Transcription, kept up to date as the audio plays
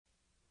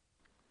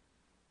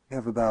We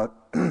have about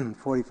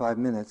 45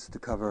 minutes to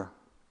cover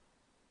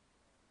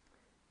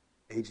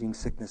aging,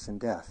 sickness, and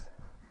death.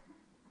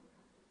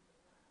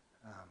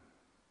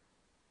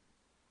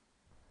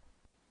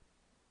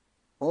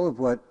 All of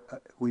what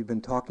we've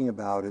been talking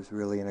about is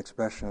really an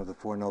expression of the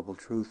Four Noble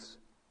Truths,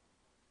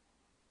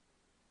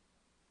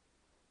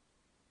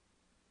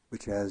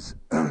 which, as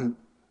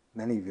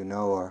many of you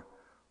know, are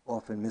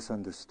often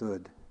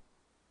misunderstood,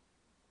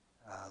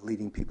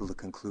 leading people to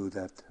conclude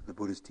that the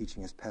Buddha's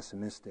teaching is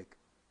pessimistic,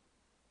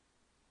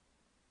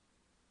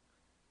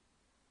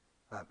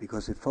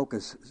 because it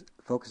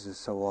focuses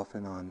so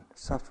often on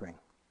suffering.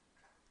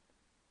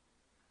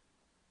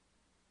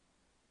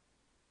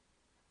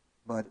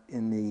 But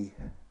in the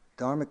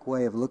Dharmic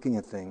way of looking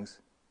at things,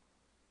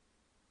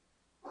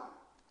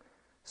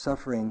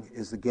 suffering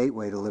is the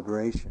gateway to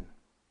liberation.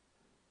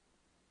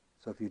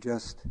 So if you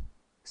just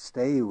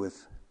stay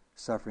with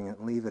suffering and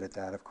leave it at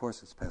that, of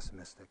course it's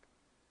pessimistic.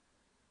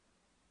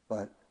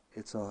 But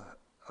it's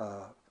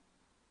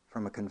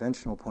from a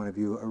conventional point of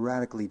view, a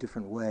radically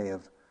different way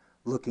of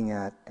looking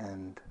at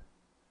and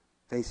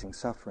facing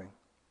suffering.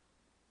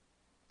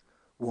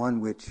 One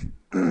which,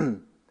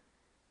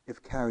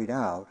 if carried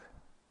out,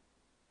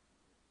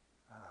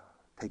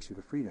 takes you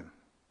to freedom.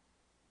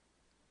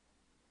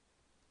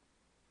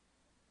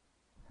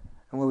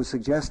 And what was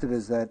suggested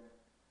is that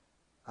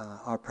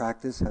our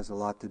practice has a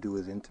lot to do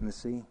with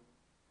intimacy,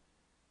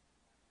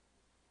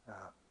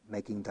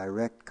 making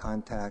direct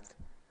contact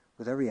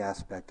with every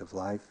aspect of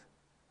life,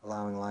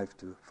 allowing life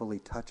to fully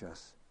touch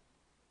us.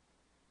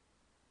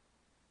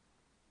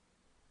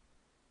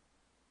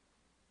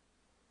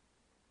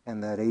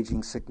 And that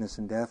aging, sickness,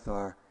 and death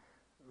are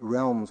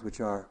realms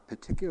which are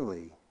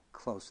particularly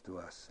close to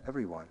us,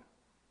 everyone.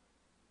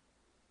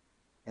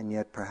 And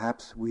yet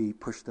perhaps we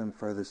push them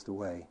furthest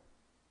away.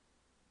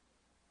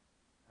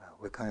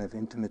 We're kind of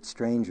intimate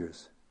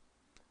strangers.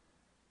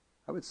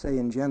 I would say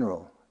in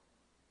general,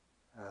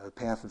 the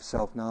path of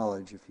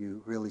self-knowledge, if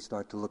you really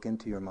start to look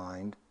into your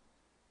mind,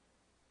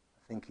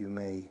 I think you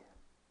may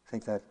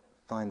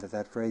find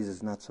that phrase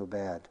is not so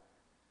bad.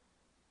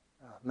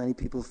 Many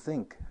people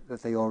think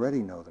that they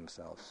already know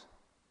themselves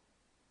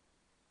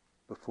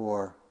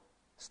before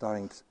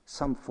starting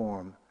some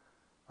form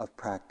of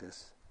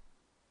practice,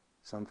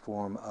 some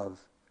form of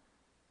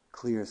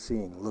clear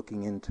seeing,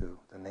 looking into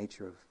the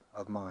nature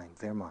of mind,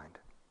 their mind.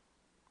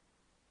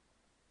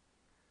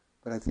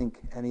 But I think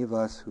any of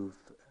us who've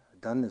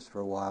done this for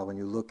a while, when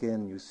you look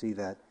in, you see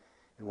that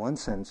in one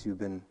sense you've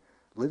been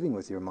living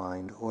with your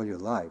mind all your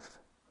life.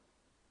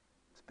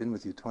 It's been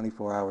with you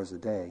 24 hours a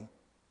day.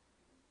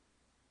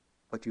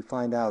 But you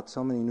find out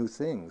so many new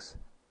things.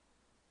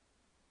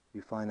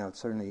 You find out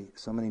certainly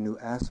so many new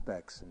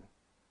aspects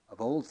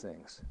of old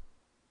things,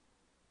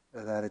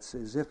 that it's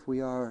as if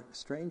we are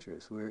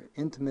strangers. We're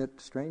intimate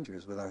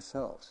strangers with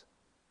ourselves.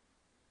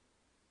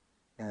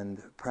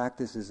 And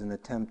practice is an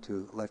attempt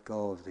to let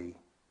go of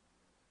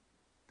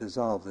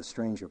dissolve the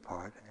stranger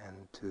part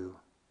and to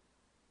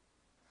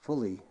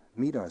fully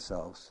meet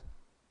ourselves.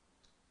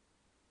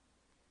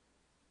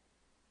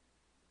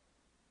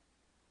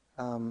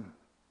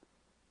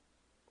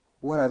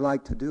 What I'd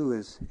like to do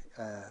is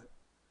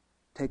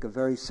take a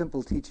very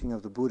simple teaching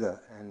of the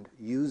Buddha and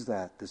use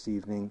that this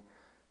evening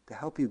to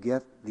help you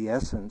get the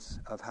essence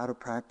of how to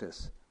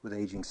practice with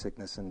aging,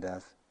 sickness, and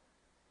death.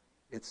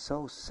 It's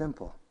so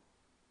simple,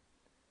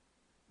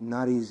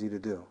 not easy to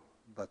do,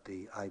 but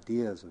the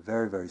idea is a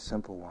very, very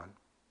simple one.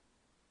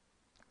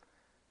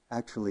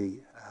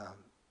 Actually,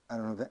 I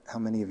don't know how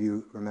many of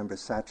you remember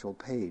Satchel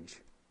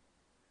Paige,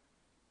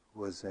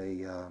 who was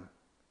a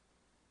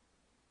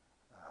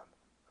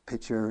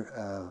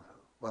pitcher,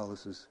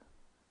 this was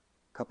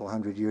a couple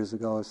hundred years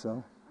ago or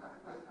so.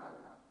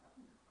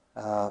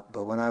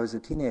 But when I was a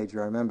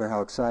teenager, I remember how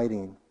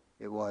exciting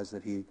it was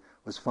that he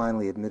was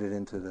finally admitted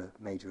into the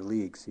major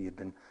leagues. He had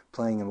been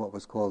playing in what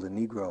was called a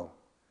Negro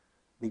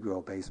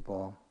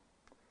baseball.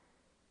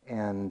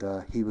 And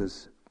he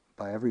was,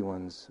 by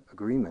everyone's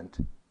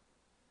agreement,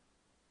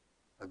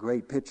 a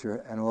great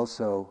pitcher and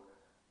also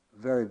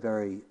very,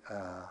 very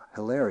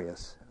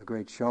hilarious, a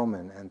great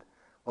showman, and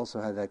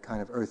also had that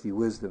kind of earthy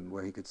wisdom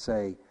where he could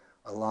say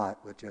a lot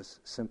with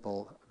just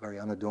simple, very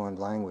unadorned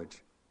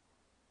language.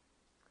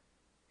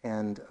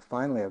 And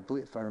finally, I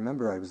believe, if I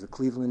remember, it was the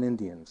Cleveland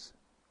Indians,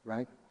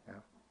 right? Yeah.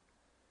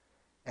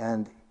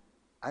 And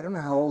I don't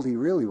know how old he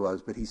really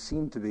was, but he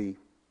seemed to be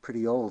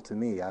pretty old to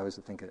me. I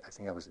think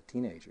I was a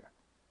teenager.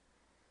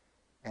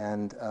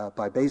 And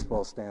by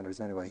baseball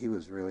standards, anyway, he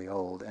was really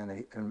old.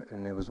 And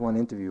there was one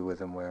interview with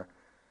him where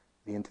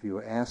the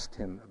interviewer asked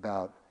him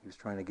about, he was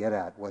trying to get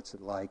at, what's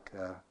it like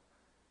to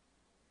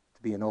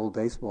be an old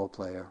baseball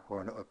player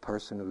or a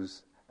person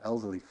who's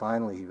elderly.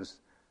 Finally, he was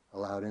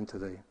allowed into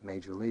the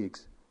major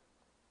leagues.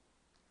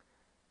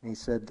 And he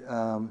said,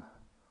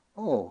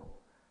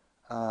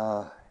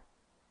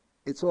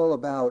 it's all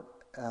about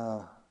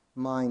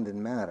mind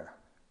and matter.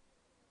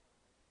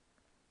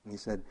 And he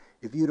said,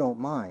 if you don't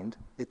mind,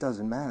 it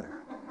doesn't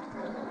matter.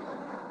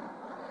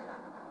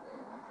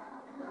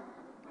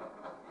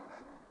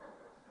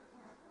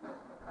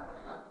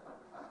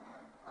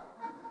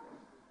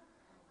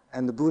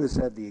 And the Buddha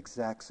said the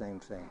exact same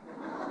thing.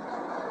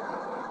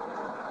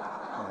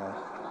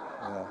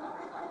 Yeah,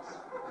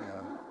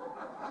 yeah.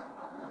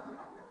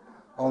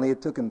 Only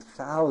it took him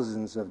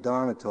thousands of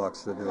Dharma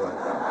talks to do it.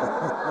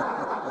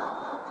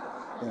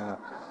 Yeah.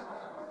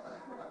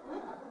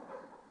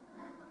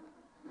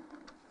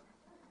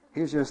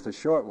 Here's just a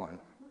short one.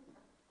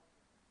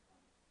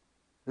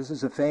 This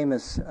is a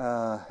famous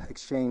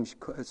exchange,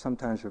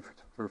 sometimes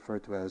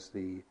referred to as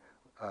the,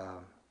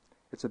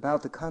 it's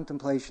about the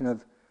contemplation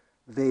of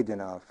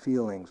Vedana,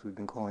 feelings. We've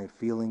been calling it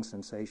feeling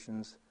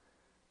sensations.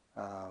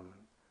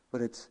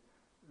 But it's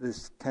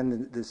this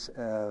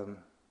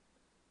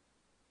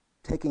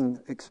taking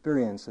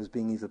experience as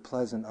being either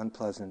pleasant,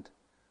 unpleasant,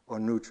 or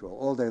neutral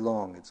all day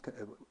long. It's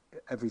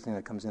everything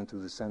that comes in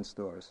through the sense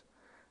doors.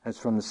 It's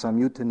from the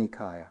Samyutta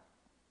Nikaya.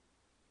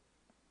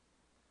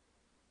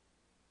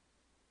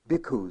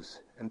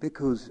 Bhikkhus, and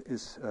bhikkhus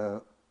is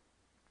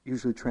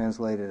usually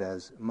translated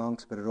as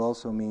monks, but it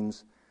also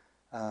means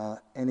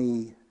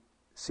any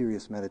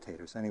serious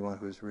meditators, anyone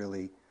who's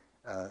really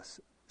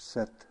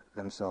set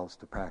themselves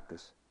to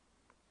practice.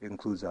 It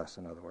includes us,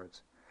 in other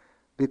words.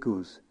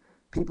 Bhikkhus,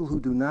 people who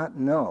do not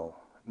know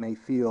may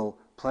feel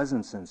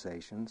pleasant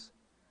sensations,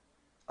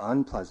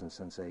 unpleasant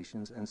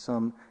sensations, and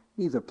some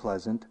neither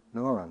pleasant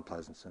nor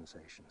unpleasant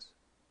sensations.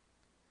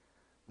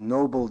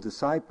 Noble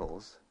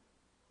disciples,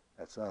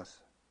 that's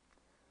us,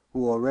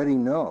 who already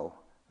know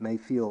may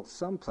feel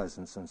some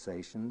pleasant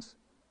sensations,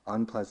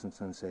 unpleasant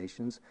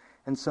sensations,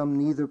 and some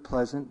neither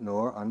pleasant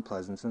nor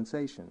unpleasant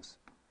sensations.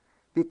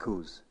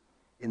 Bhikkhus,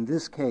 in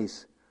this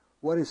case,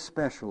 what is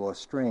special or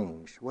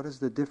strange? What is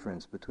the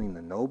difference between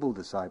the noble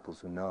disciples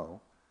who know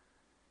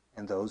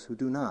and those who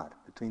do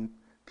not, between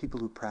people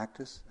who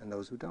practice and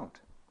those who don't?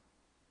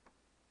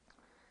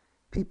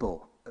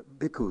 People,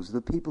 bhikkhus,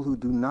 the people who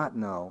do not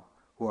know,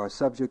 who are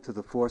subject to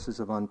the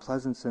forces of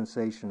unpleasant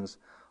sensations,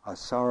 are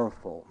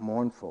sorrowful,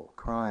 mournful,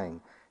 crying,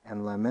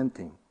 and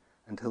lamenting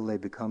until they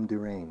become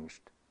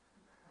deranged.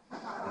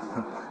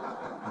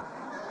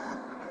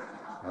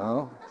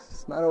 No,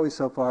 it's not always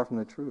so far from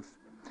the truth.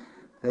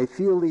 They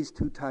feel these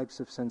two types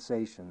of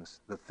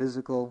sensations, the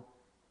physical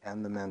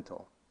and the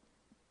mental.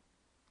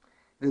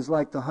 It is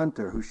like the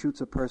hunter who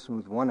shoots a person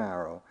with one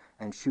arrow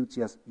and shoots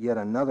yet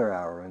another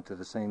arrow into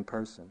the same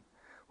person.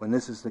 When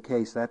this is the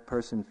case, that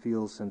person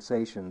feels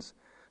sensations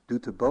due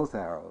to both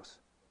arrows,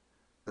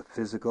 the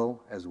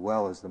physical as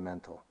well as the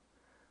mental.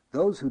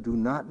 Those who do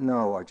not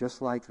know are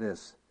just like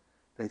this.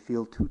 They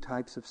feel two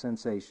types of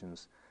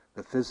sensations,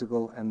 the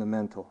physical and the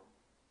mental.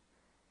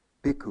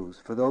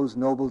 Bhikkhus, for those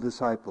noble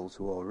disciples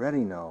who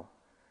already know,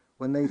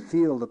 when they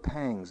feel the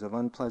pangs of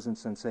unpleasant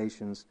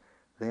sensations,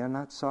 they are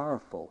not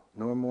sorrowful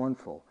nor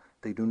mournful.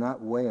 They do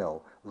not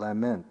wail,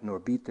 lament, nor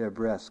beat their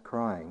breasts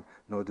crying,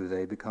 nor do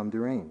they become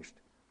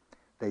deranged.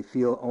 They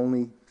feel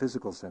only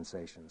physical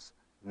sensations,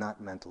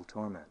 not mental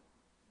torment.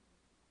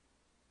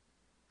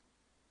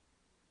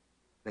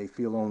 They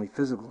feel only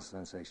physical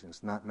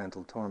sensations, not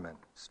mental torment.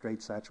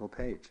 Straight satchel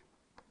page.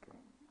 Okay.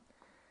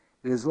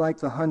 It is like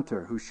the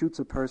hunter who shoots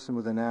a person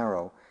with an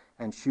arrow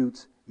and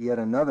shoots yet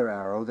another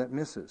arrow that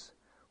misses.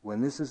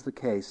 When this is the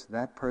case,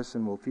 that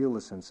person will feel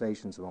the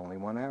sensations of only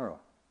one arrow.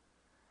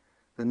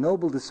 The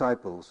noble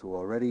disciples who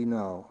already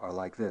know are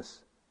like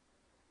this.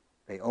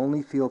 They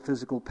only feel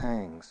physical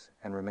pangs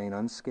and remain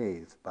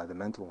unscathed by the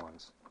mental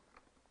ones.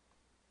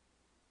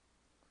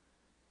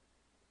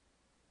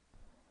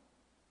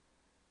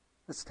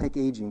 Let's take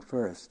aging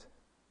first.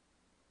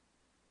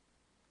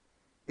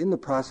 In the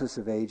process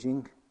of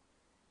aging,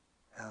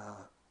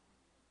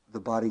 the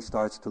body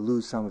starts to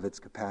lose some of its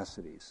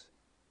capacities.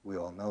 We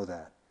all know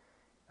that.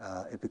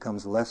 It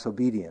becomes less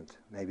obedient.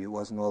 Maybe it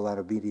wasn't all that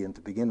obedient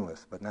to begin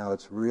with, but now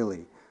it's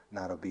really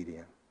not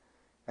obedient.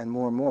 And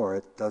more,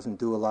 it doesn't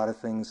do a lot of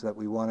things that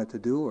we want it to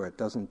do, or it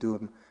doesn't do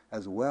them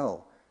as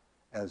well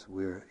as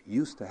we're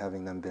used to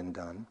having them been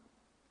done.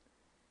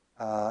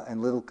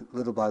 And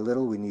little by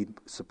little, we need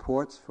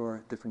supports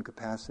for different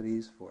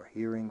capacities, for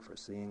hearing, for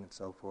seeing, and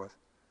so forth.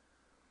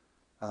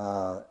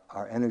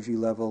 Our energy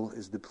level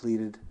is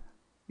depleted,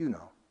 you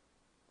know.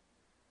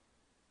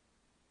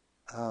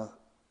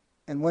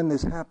 And when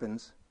this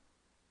happens,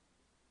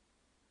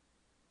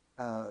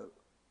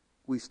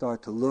 we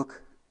start to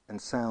look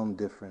and sound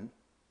different,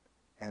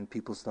 and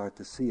people start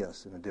to see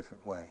us in a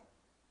different way.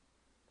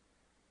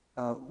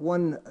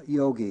 One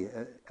yogi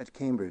at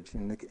Cambridge,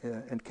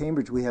 in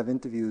Cambridge we have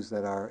interviews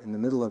that are in the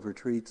middle of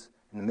retreats,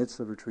 in the midst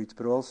of retreats,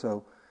 but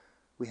also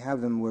we have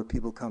them where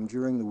people come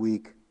during the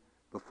week,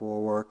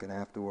 before work and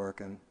after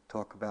work, and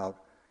talk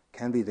about,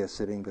 can be their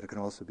sitting, but it can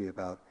also be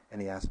about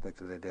any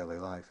aspect of their daily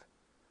life.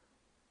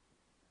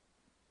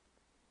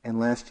 And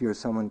last year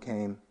someone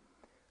came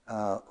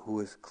who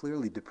was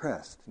clearly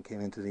depressed and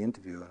came into the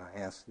interview, and I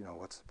asked,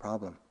 what's the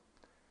problem?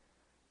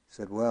 He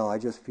said, well, I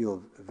just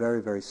feel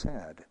very, very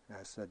sad. And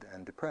I said,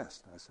 and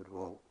depressed. And I said,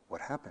 well, what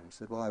happened? He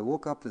said, well, I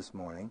woke up this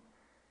morning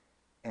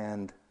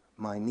and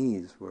my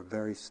knees were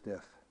very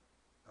stiff.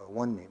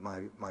 One knee,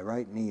 my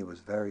right knee was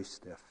very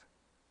stiff.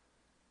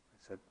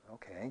 I said,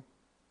 okay.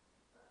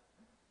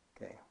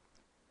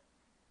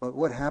 But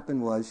what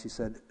happened was, she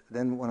said,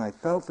 then when I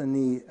felt the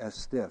knee as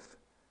stiff,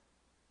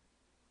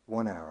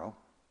 one arrow,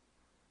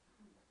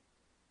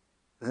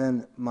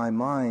 then my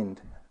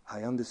mind,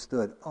 I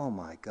understood, oh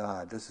my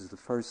God, this is the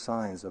first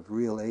signs of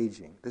real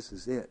aging. This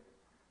is it.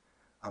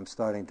 I'm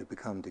starting to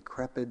become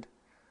decrepit.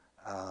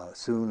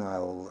 Soon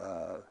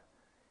I'll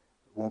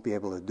won't be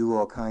able to do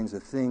all kinds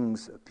of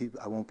things.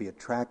 I won't be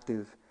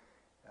attractive.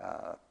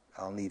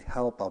 I'll need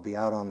help. I'll be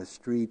out on the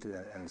street,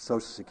 and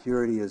Social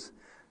Security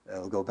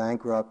it'll go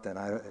bankrupt, and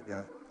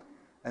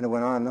and it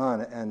went on and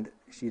on. And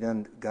she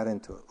then got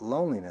into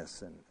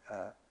loneliness, and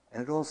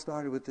it all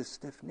started with this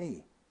stiff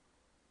knee.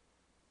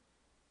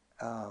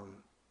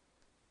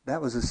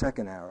 That was the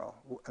second arrow.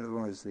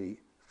 Whereas the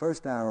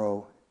first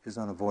arrow is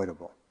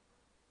unavoidable.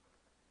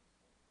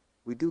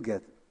 We do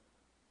get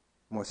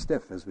more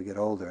stiff as we get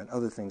older, and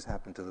other things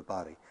happen to the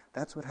body.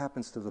 That's what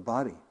happens to the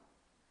body.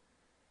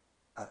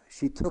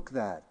 She took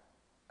that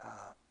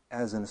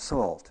as an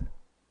assault.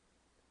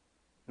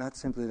 Not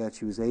simply that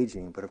she was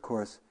aging, but of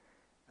course,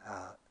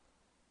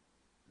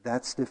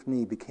 that stiff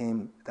knee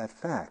became, that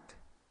fact,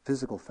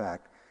 physical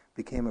fact,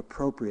 became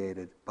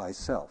appropriated by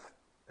self.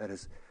 That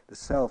is, the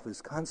self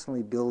is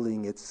constantly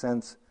building its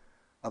sense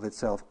of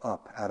itself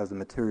up out of the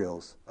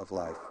materials of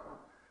life.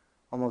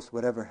 Almost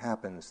whatever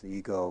happens, the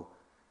ego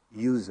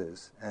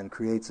uses and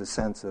creates a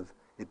sense of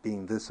it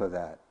being this or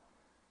that.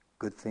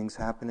 Good things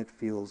happen, it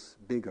feels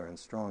bigger and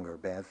stronger.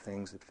 Bad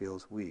things, it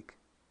feels weak.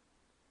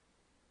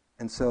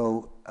 And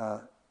so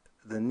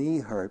the knee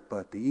hurt,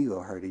 but the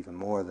ego hurt even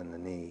more than the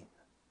knee.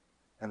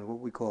 And what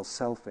we call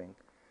selfing,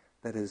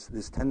 that is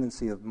this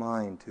tendency of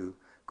mind to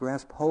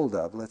grasp hold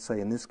of, let's say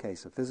in this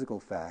case, a physical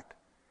fact,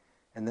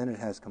 and then it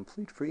has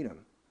complete freedom,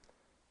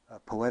 a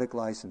poetic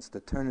license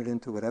to turn it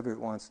into whatever it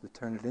wants to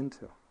turn it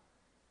into.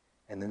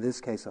 And in this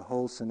case, a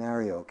whole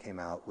scenario came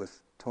out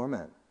with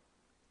torment.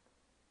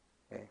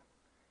 Okay.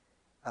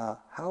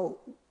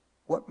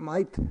 What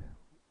might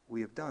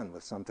we have done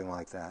with something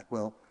like that?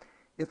 Well,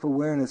 if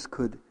awareness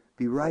could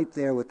be right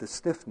there with the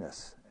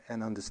stiffness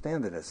and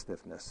understand it as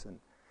stiffness, and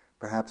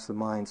perhaps the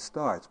mind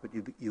starts, but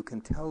you can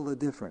tell the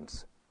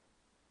difference.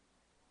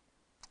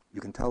 You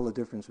can tell the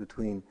difference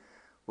between,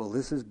 well,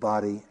 this is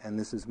body and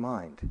this is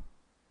mind.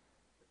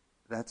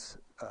 That's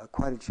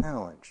quite a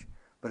challenge,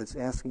 but it's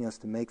asking us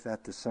to make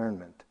that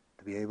discernment,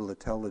 to be able to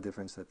tell the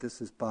difference that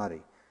this is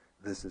body,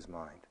 this is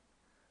mind.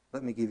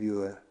 Let me give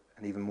you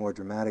an even more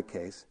dramatic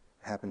case.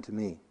 It happened to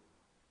me.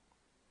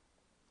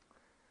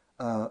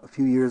 A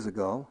few years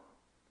ago,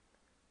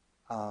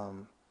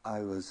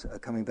 I was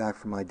coming back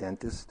from my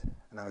dentist,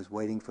 and I was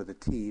waiting for the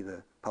T,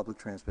 the public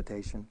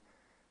transportation.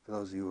 For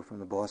those of you who are from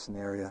the Boston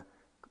area,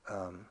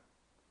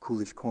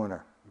 Coolidge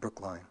Corner,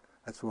 Brookline.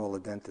 That's where all the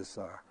dentists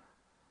are.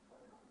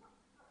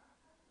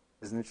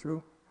 Isn't it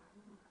true?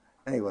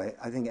 Anyway,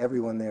 I think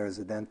everyone there is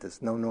a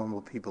dentist. No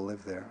normal people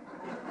live there.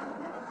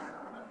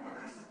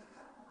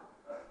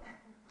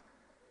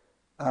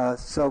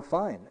 So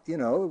fine. It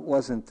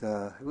wasn't,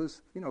 it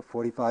was,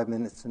 45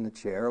 minutes in the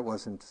chair. It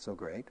wasn't so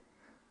great.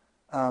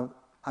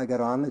 I got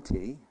on the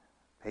T,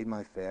 paid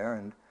my fare,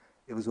 and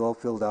it was all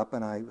filled up,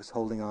 and I was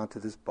holding on to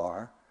this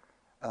bar.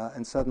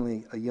 And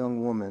suddenly a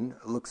young woman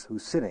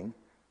who's sitting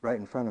right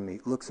in front of me,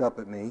 looks up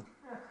at me,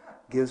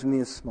 gives me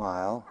a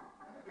smile,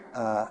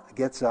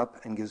 gets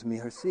up and gives me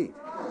her seat.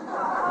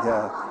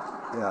 Yeah,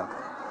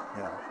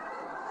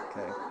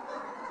 okay.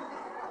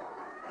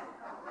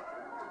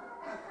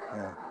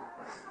 Yeah.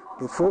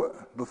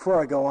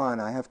 Before I go on,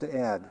 I have to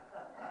add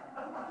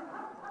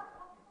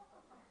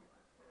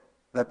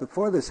that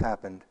before this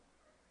happened,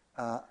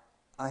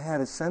 I had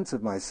a sense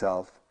of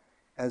myself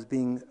as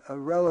being a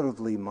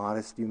relatively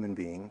modest human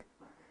being,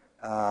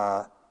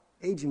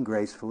 aging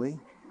gracefully,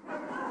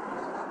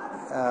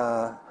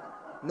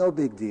 no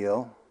big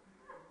deal,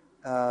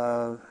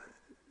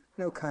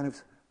 kind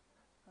of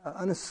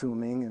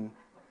unassuming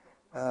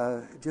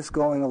and just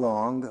going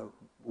along,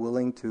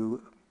 willing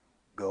to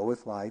go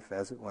with life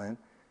as it went,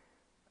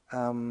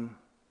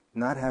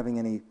 not having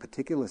any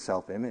particular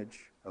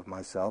self-image of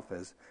myself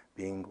as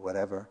being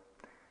whatever.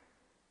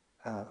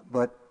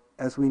 But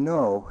as we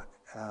know,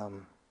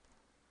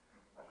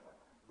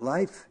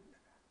 life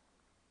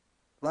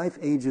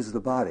ages the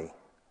body.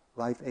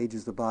 Life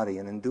ages the body,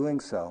 and in doing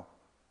so,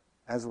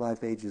 as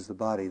life ages the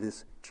body,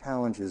 this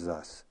challenges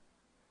us.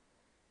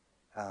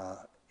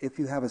 If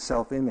you have a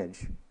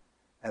self-image,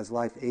 as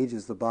life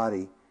ages the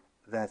body,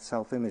 that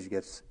self-image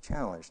gets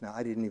challenged. Now,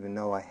 I didn't even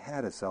know I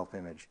had a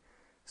self-image.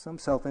 Some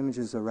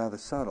self-images are rather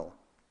subtle,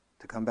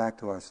 to come back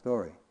to our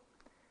story.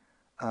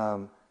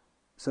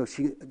 So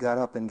she got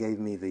up and gave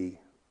me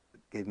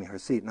her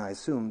seat, and I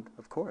assumed,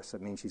 of course,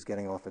 that means she's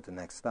getting off at the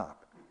next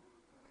stop.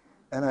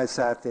 And I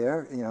sat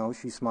there,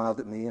 she smiled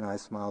at me, and I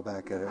smiled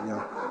back at her,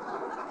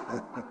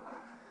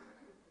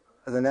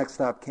 The next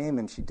stop came,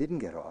 and she didn't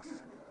get off.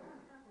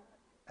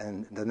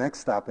 And the next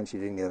stop, and she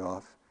didn't get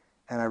off.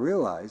 And I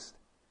realized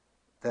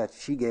that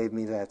she gave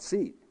me that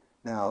seat.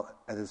 Now,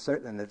 at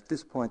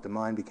this point, the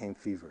mind became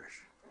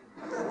feverish.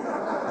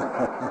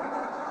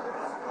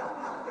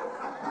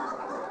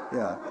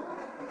 Yeah.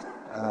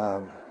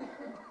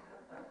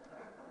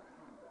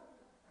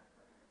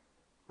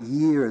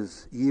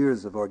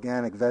 years of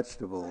organic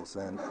vegetables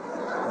and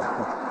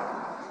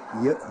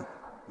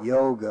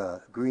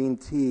yoga, green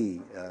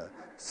tea,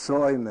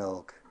 soy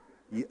milk,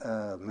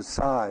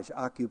 massage,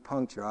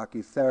 acupuncture,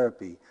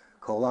 acutherapy,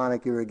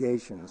 colonic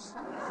irrigations.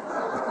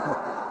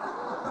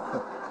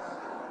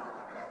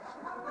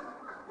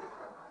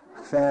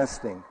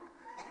 Fasting.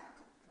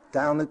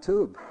 Down the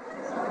tube.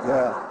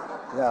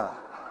 Yeah.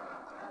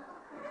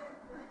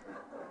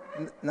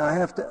 Now I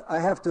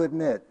have to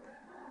admit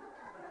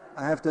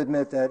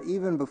that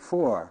even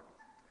before,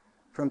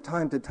 from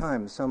time to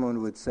time,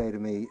 someone would say to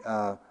me,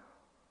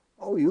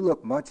 "Oh, you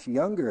look much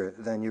younger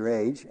than your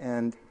age,"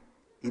 and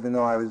even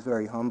though I was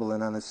very humble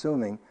and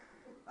unassuming,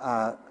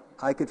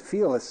 I could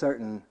feel a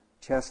certain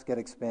chest get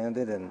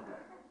expanded, and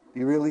do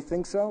you really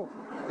think so?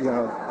 You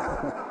know,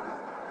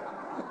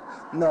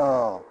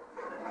 no.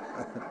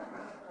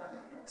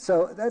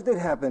 So that did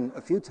happen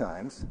a few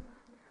times,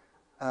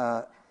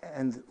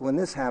 and when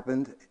this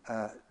happened,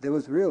 there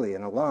was really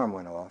an alarm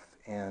went off,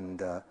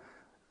 and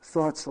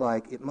thoughts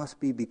like, it must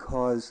be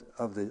because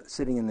of the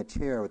sitting in the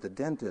chair with the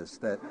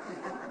dentist that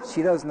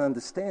she doesn't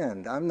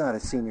understand. I'm not a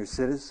senior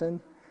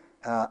citizen.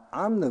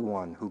 I'm the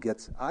one who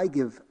I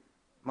give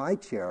my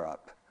chair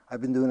up.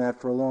 I've been doing that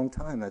for a long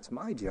time. That's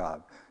my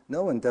job.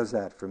 No one does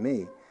that for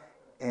me.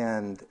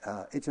 And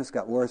it just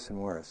got worse and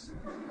worse.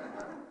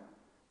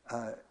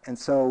 And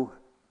so,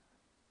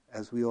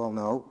 as we all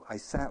know, I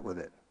sat with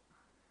it.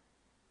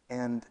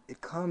 And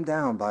it calmed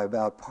down by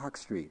about Park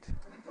Street.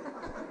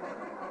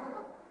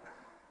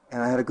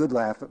 And I had a good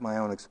laugh at my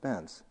own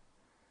expense.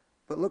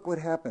 But look what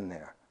happened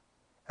there.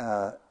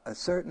 I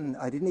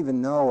didn't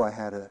even know I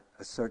had a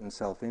certain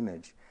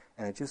self-image,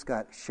 and it just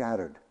got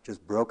shattered,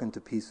 just broken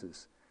to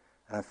pieces.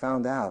 And I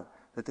found out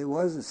that there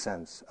was a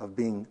sense of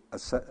being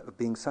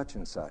such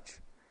and such.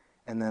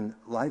 And then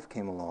life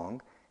came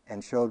along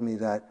and showed me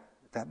that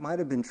might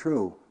have been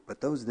true,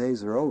 but those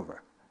days are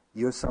over.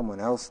 You're someone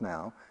else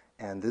now,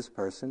 and this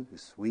person,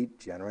 this sweet,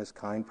 generous,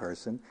 kind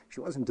person, she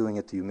wasn't doing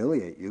it to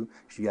humiliate you.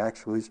 She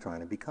actually was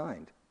trying to be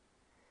kind.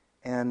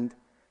 And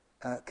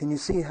can you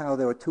see how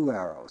there were two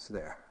arrows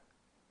there?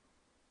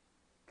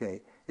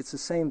 Okay, it's the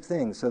same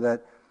thing, so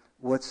that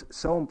what's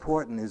so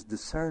important is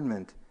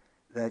discernment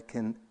that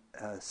can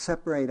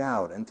separate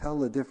out and tell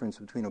the difference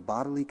between a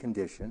bodily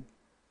condition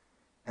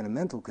and a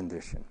mental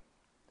condition.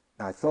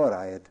 Now, I thought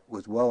I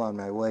was well on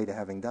my way to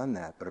having done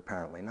that, but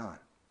apparently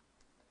not.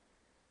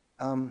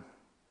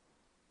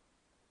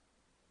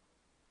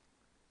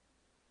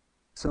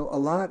 So a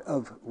lot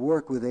of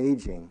work with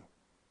aging,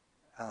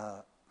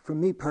 for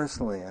me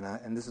personally,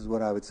 and this is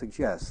what I would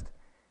suggest,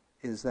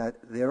 is that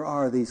there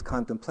are these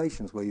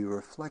contemplations where you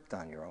reflect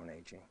on your own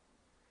aging.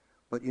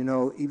 But you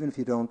know, even if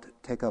you don't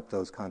take up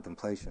those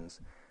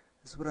contemplations,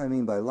 this is what I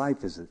mean by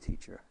life as a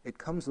teacher. It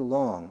comes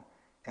along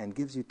and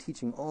gives you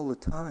teaching all the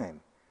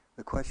time.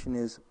 The question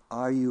is,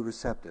 are you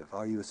receptive?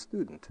 Are you a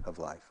student of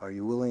life? Are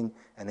you willing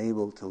and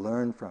able to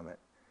learn from it?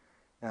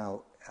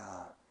 Now,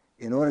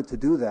 in order to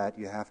do that,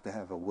 you have to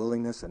have a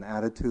willingness, an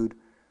attitude,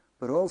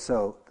 but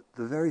also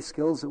the very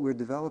skills that we're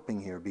developing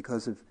here,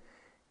 because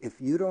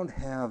if you don't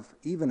have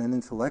even an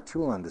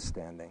intellectual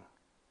understanding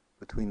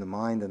between the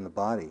mind and the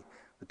body,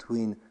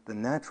 between the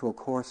natural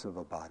course of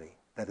a body,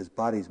 that is,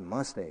 bodies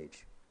must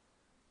age,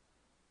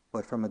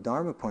 but from a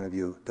Dharma point of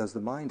view, does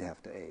the mind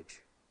have to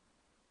age?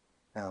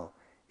 Now,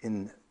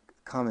 in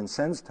common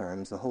sense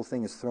terms, the whole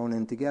thing is thrown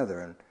in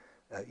together, and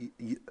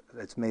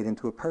it's made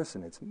into a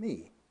person. It's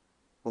me.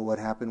 Well, what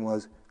happened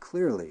was,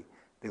 clearly,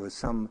 there was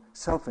some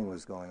selfing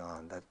was going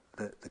on, that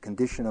the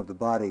condition of the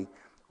body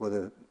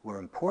were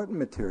important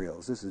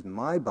materials. This is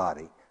my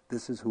body.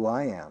 This is who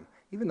I am.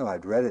 Even though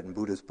I'd read it in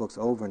Buddhist books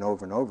over and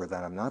over and over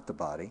that I'm not the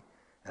body,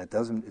 and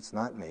it's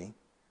not me.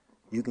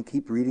 You can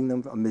keep reading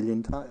them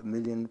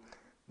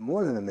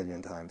more than a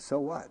million times. So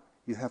what?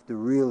 You have to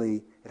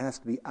really, it has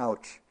to be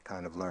ouch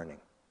kind of learning.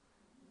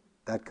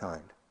 That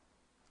kind.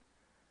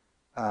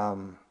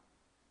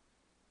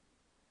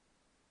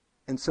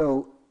 And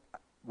so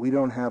we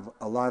don't have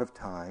a lot of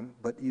time,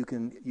 but you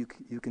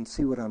can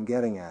see what I'm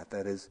getting at.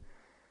 That is,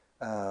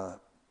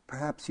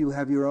 perhaps you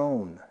have your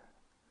own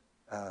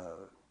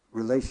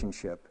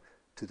relationship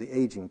to the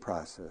aging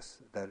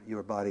process, that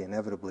your body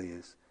inevitably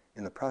is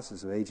in the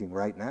process of aging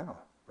right now,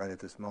 right at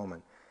this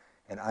moment.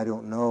 And I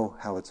don't know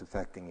how it's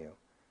affecting you.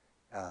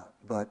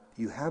 But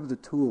you have the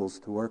tools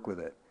to work with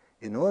it.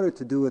 In order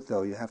to do it,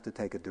 though, you have to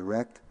take a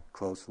direct,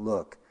 close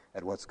look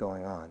at what's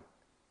going on.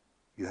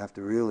 You have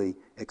to really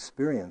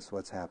experience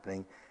what's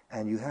happening,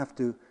 and you have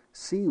to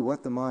see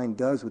what the mind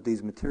does with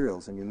these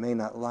materials, and you may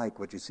not like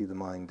what you see the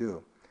mind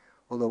do.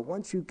 Although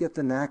once you get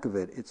the knack of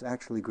it, it's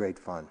actually great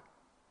fun.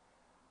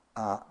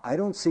 I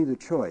don't see the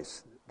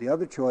choice. The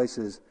other choice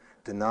is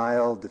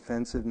denial,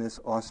 defensiveness,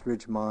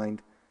 ostrich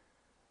mind.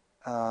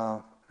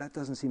 That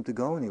doesn't seem to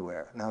go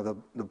anywhere. Now,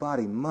 the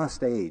body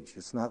must age.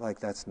 It's not like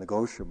that's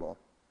negotiable.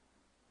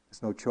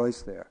 There's no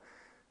choice there.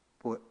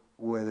 But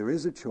where there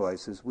is a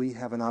choice is we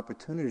have an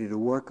opportunity to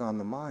work on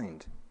the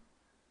mind.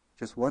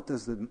 Just what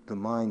does the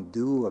mind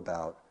do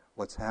about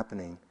what's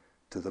happening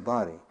to the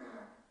body?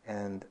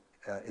 And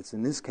it's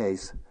in this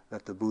case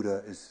that the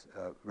Buddha is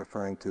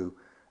referring to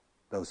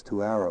those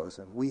two arrows.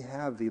 And we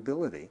have the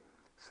ability,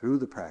 through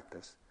the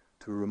practice,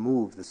 to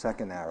remove the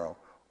second arrow,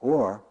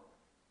 or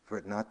for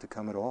it not to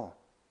come at all,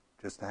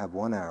 just to have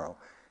one arrow.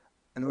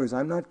 In other words,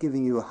 I'm not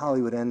giving you a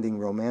Hollywood ending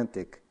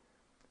romantic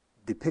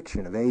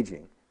depiction of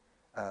aging.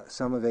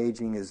 Some of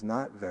aging is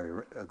not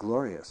very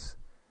glorious.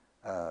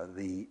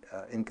 The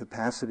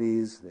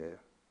incapacities, the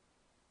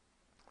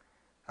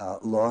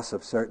loss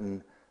of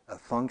certain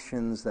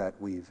functions that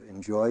we've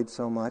enjoyed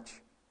so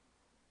much,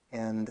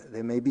 and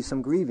there may be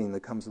some grieving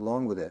that comes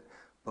along with it,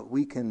 but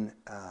we can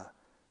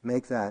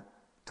make that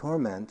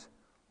torment,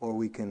 or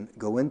we can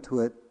go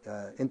into it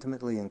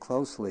intimately and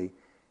closely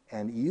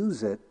and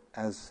use it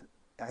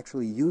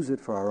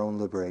for our own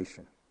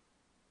liberation.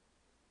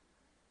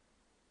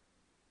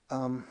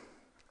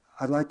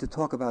 I'd like to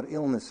talk about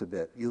illness a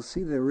bit. You'll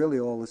see they're really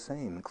all the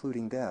same,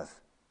 including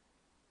death.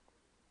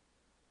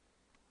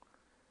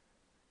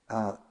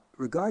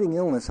 Regarding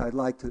illness, I'd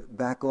like to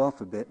back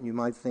off a bit, and you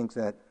might think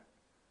that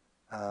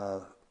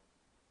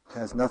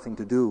has nothing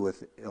to do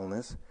with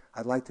illness.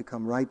 I'd like to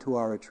come right to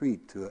our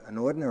retreat, to an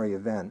ordinary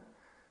event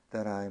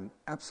that I'm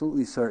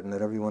absolutely certain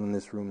that everyone in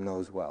this room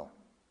knows well.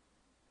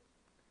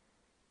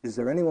 Is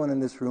there anyone in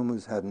this room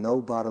who's had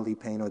no bodily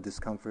pain or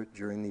discomfort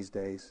during these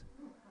days?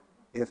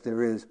 If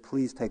there is,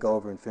 please take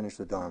over and finish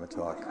the Dharma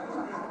talk.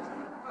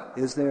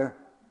 Is there?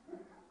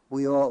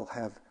 We all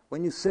have.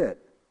 When you sit,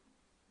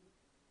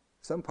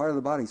 some part of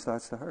the body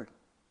starts to hurt.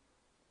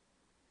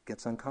 It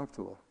gets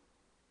uncomfortable.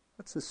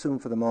 Let's assume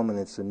for the moment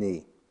it's a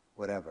knee,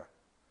 whatever.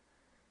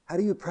 How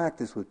do you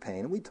practice with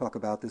pain? And we talk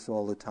about this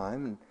all the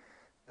time.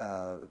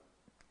 And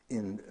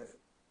in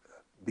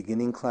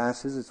beginning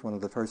classes, it's one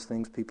of the first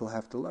things people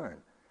have to learn.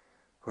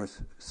 Of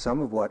course, some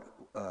of what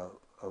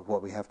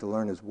we have to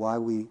learn is why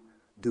we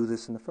do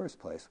this in the first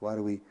place. Why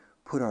do we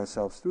put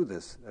ourselves through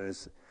this? That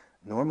is,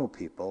 normal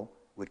people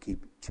would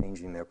keep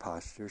changing their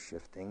posture,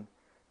 shifting,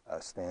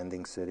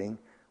 standing, sitting.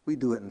 We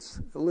do it in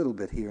a little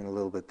bit here and a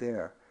little bit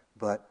there.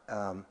 But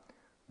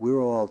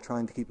we're all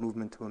trying to keep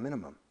movement to a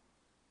minimum.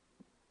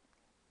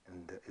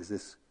 And is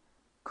this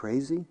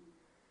crazy?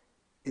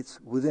 It's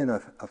within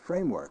a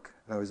framework.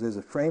 In other words, there's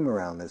a frame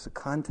around this, a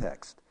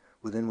context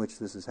within which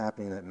this is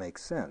happening that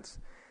makes sense.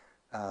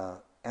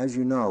 As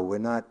you know, we're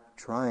not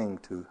trying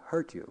to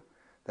hurt you.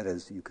 That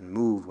is, you can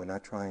move. We're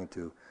not trying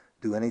to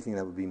do anything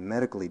that would be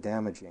medically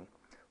damaging.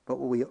 But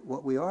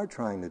what we are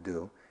trying to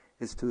do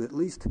is to at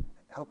least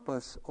help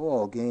us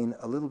all gain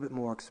a little bit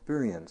more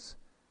experience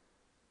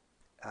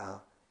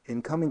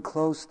in coming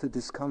close to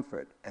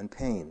discomfort and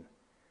pain,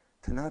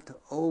 to not to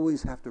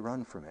always have to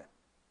run from it,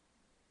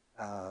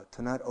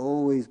 to not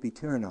always be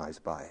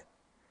tyrannized by it,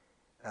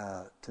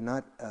 to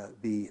not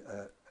be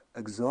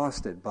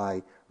exhausted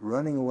by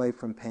running away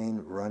from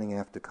pain, running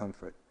after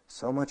comfort.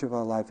 So much of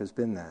our life has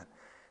been that.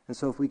 And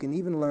so if we can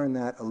even learn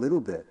that a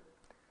little bit,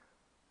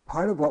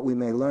 part of what we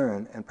may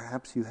learn, and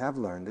perhaps you have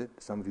learned it,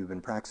 some of you have been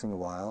practicing a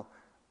while,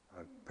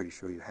 I'm pretty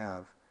sure you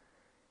have,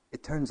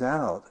 it turns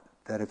out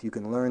that if you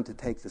can learn to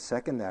take the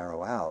second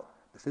arrow out,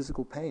 the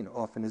physical pain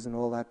often isn't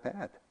all that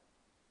bad.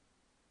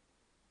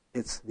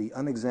 It's the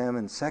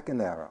unexamined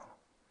second arrow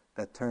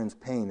that turns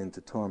pain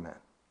into torment.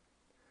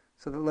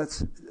 So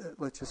let's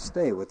just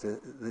stay with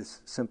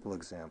this simple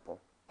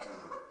example.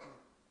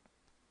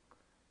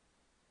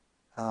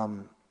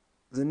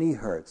 The knee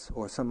hurts,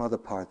 or some other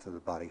part of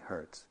the body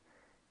hurts.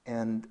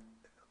 And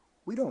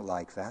we don't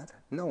like that.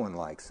 No one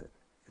likes it.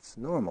 It's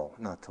normal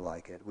not to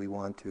like it. We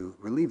want to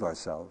relieve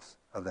ourselves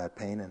of that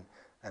pain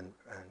and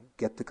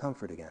get to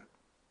comfort again.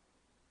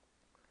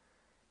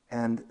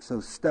 And so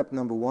step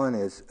number one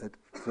is,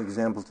 for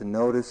example, to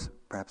notice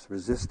perhaps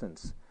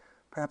resistance,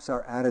 perhaps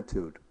our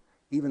attitude,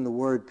 even the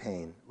word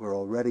pain. We're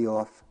already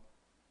off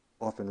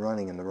and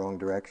running in the wrong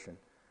direction,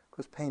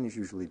 because pain is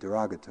usually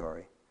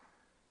derogatory.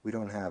 We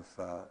don't have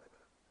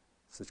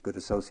such good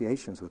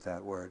associations with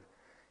that word.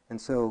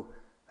 And so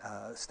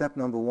step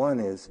number one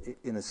is,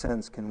 in a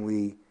sense, can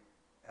we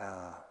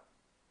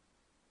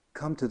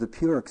come to the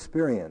pure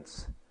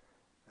experience,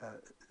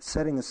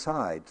 setting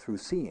aside through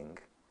seeing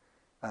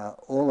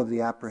all of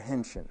the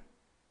apprehension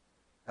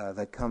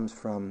that comes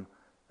from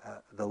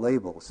the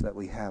labels that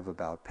we have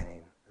about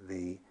pain,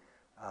 the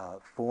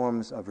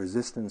forms of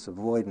resistance,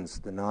 avoidance,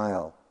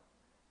 denial,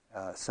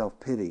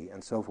 self-pity,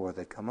 and so forth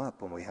that come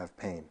up when we have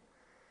pain.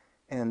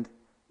 And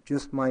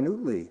just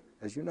minutely,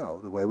 as you know,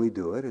 the way we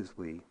do it is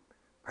we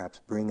perhaps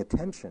bring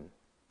attention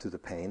to the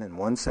pain, and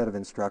one set of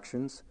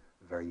instructions,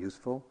 very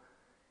useful,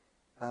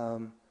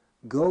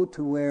 go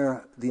to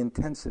where the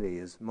intensity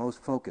is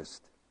most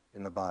focused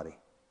in the body.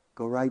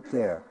 Go right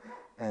there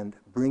and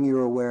bring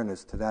your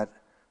awareness to that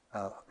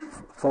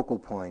focal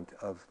point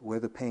of where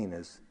the pain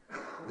is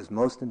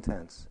most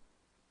intense.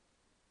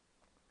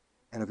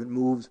 And if it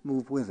moves,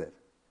 move with it.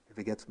 If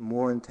it gets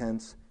more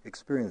intense,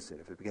 experience it.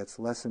 If it gets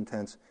less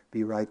intense,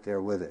 be right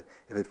there with it.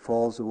 If it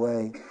falls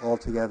away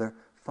altogether,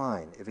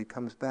 fine. If it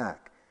comes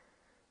back.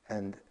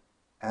 And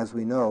as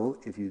we know,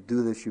 if you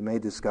do this, you may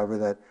discover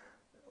that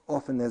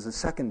often there's a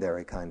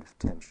secondary kind of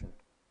tension.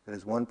 That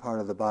is, one part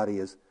of the body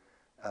is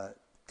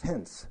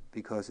tense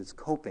because it's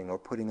coping or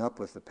putting up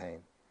with the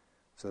pain.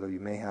 So that you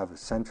may have a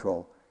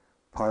central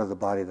part of the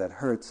body that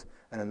hurts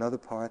and another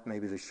part,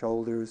 maybe the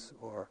shoulders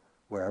or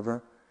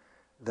wherever,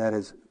 that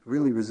is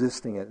really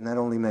resisting it, and that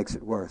only makes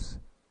it worse.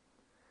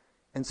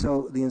 And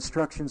so the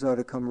instructions are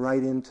to come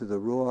right into the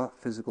raw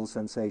physical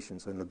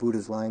sensations. In the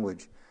Buddha's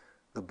language,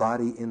 the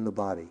body in the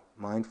body.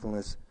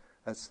 Mindfulness,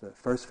 that's the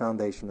first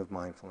foundation of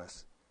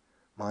mindfulness.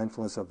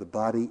 Mindfulness of the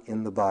body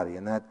in the body.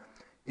 And that,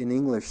 in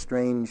English,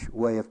 strange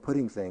way of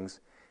putting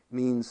things,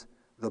 means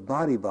the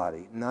body,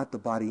 not the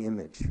body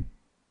image.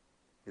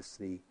 It's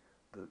the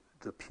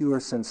pure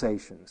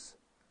sensations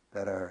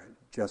that are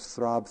just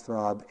throb,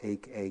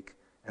 ache,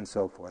 and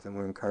so forth. And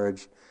we're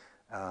encouraged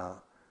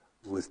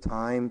with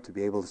time to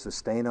be able to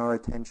sustain our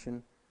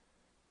attention,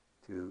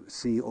 to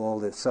see all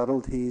the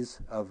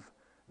subtleties of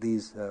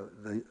these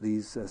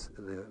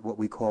what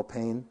we call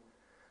pain,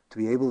 to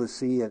be able to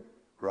see it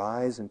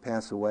rise and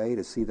pass away,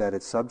 to see that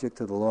it's subject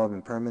to the law of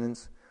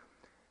impermanence,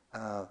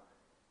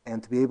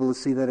 and to be able to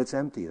see that it's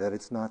empty, that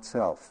it's not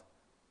self.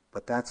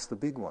 But that's the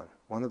big one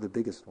of the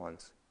biggest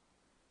ones.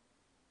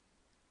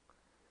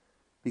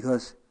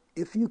 Because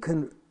if you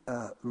can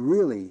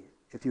really,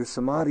 if your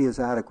samadhi is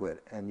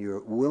adequate and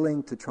you're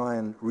willing to try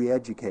and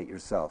re-educate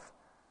yourself,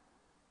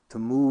 to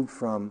move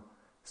from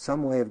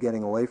some way of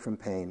getting away from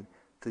pain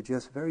to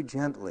just very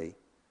gently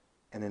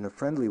and in a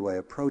friendly way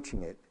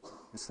approaching it,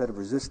 instead of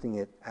resisting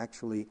it,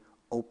 actually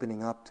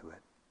opening up to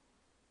it.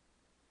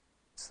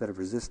 Instead of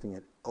resisting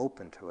it,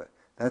 open to it.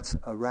 That's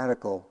a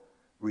radical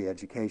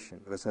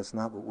re-education, because that's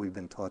not what we've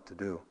been taught to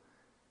do.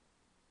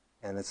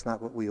 And it's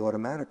not what we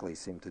automatically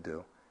seem to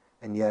do.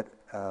 And yet,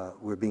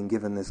 we're being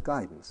given this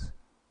guidance.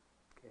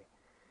 Okay.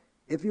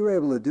 If you're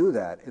able to do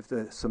that, if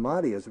the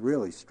samadhi is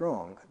really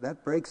strong,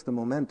 that breaks the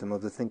momentum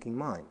of the thinking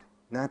mind,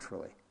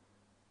 naturally.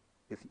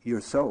 If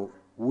you're so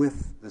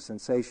with the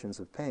sensations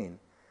of pain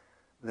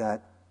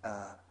that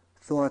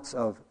thoughts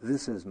of,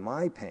 this is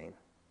my pain,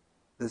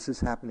 this is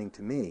happening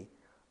to me,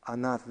 are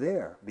not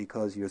there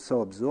because you're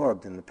so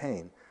absorbed in the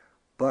pain.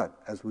 But,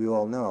 as we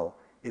all know,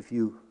 if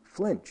you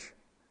flinch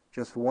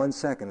just for 1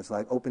 second, it's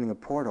like opening a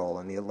porthole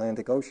and the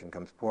Atlantic Ocean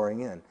comes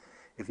pouring in.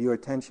 If your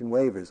attention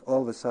wavers,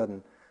 all of a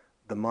sudden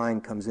the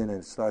mind comes in and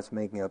it starts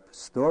making up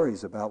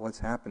stories about what's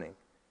happening.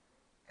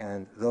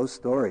 And those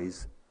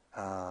stories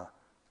are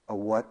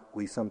what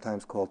we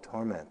sometimes call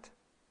torment.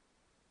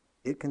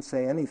 It can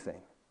say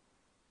anything.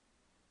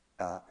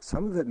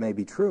 Some of it may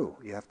be true.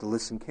 You have to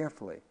listen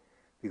carefully,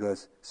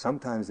 because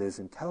sometimes there's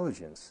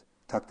intelligence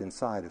tucked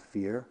inside of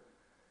fear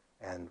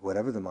and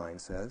whatever the mind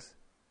says.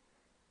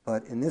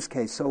 But in this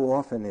case, so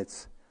often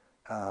it's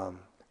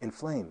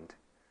inflamed.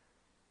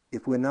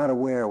 If we're not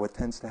aware, what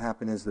tends to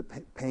happen is the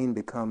pain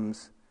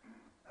becomes,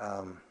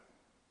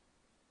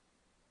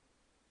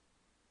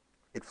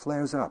 it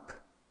flares up.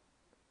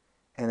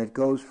 And it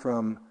goes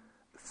from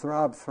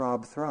throb,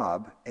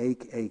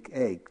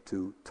 ache,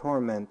 to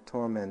torment,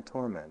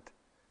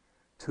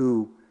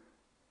 to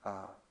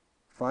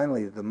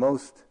finally the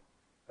most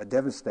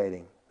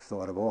devastating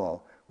thought of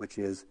all, which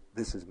is,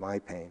 this is my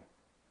pain.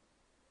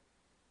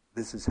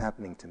 This is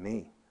happening to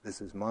me.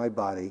 This is my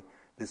body.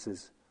 This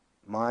is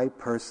my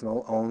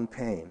personal own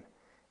pain.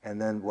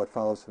 And then what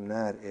follows from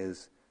that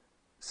is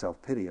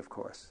self-pity, of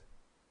course.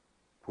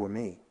 Poor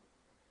me.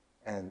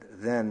 And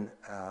then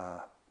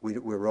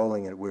we're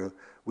rolling it.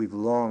 We've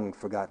long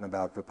forgotten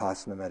about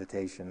Vipassana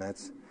meditation.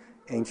 That's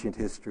ancient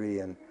history,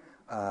 and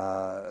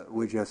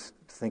we're just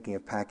thinking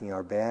of packing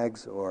our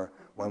bags, or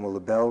when will the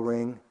bell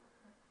ring?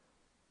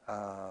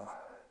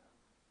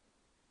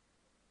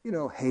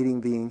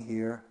 Hating being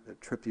here. The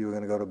trip you were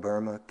going to go to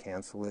Burma,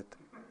 cancel it.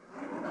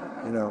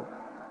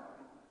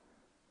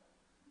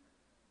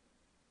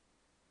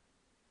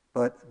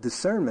 But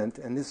discernment,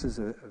 and this is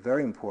a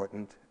very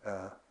important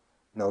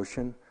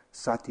notion,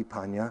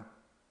 satipanya.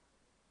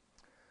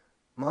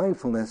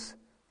 Mindfulness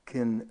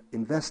can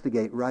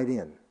investigate right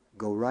in,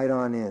 go right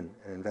on in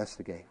and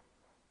investigate.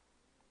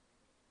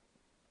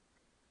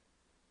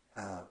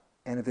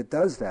 And if it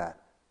does that,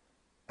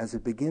 as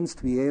it begins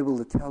to be able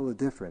to tell the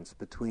difference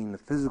between the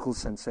physical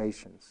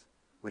sensations,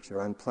 which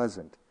are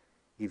unpleasant,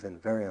 even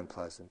very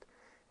unpleasant,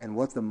 and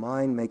what the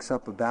mind makes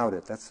up about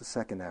it, that's the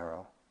second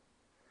arrow,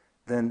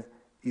 then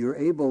you're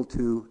able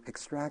to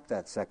extract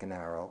that second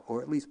arrow,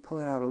 or at least pull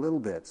it out a little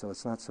bit so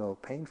it's not so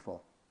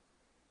painful.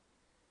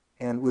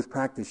 And with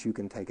practice you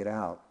can take it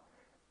out.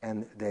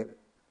 And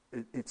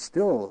it's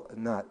still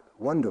not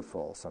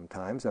wonderful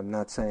sometimes. I'm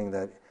not saying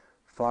that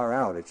far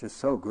out. It's just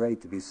so great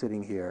to be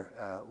sitting here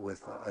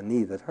with a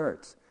knee that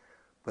hurts.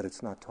 But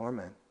it's not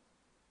torment.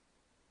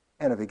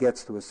 And if it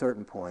gets to a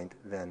certain point,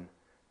 then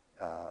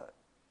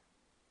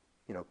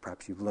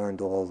perhaps you've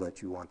learned all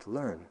that you want to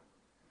learn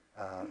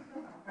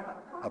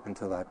up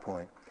until that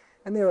point.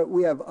 And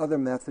we have other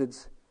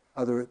methods,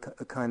 other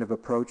kind of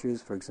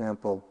approaches. For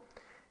example,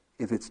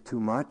 if it's too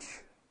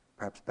much,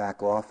 perhaps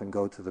back off and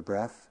go to the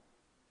breath.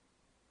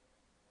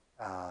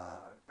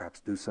 Perhaps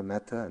do some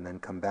metta and then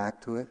come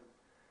back to it.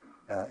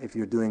 If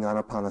you're doing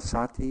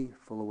anapanasati,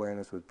 full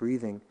awareness with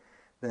breathing,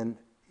 then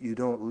you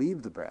don't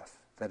leave the breath.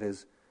 That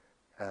is,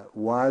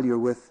 while you're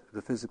with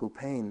the physical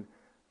pain,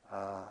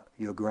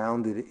 you're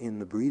grounded in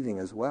the breathing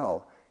as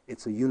well.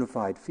 It's a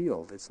unified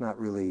field. It's not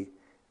really,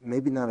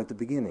 maybe not at the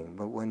beginning,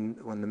 but when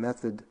the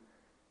method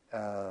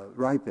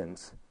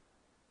ripens,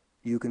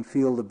 you can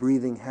feel the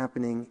breathing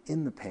happening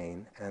in the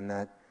pain, and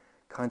that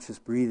conscious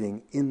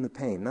breathing in the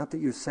pain. Not that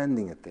you're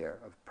sending it there,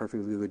 a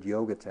perfectly good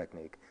yoga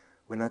technique.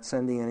 We're not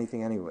sending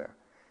anything anywhere.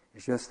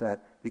 It's just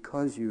that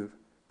because you've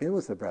been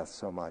with the breath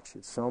so much,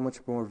 it's so much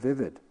more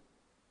vivid,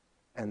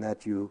 and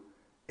that you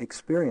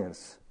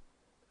experience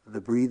the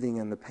breathing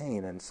and the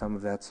pain, and some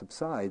of that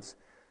subsides.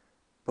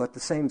 But the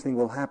same thing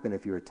will happen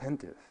if you're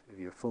attentive, if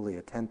you're fully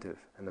attentive,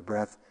 and the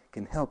breath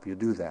can help you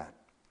do that.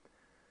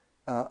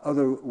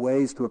 Other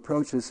ways to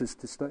approach this is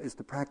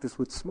to practice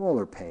with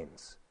smaller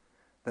pains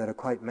that are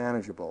quite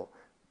manageable,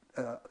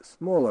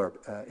 smaller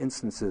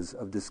instances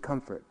of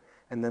discomfort,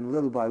 and then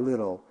little by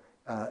little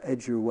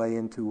edge your way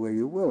into where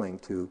you're willing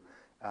to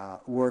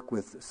work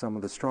with some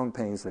of the strong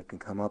pains that can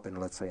come up in,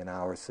 let's say, an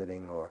hour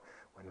sitting, or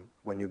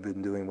when you've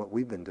been doing what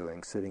we've been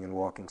doing, sitting and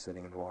walking,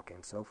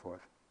 and so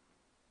forth.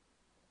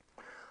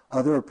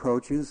 Other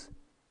approaches,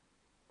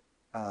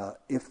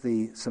 if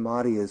the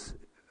samadhi is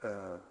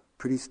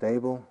pretty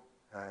stable,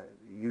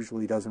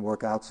 usually doesn't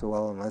work out so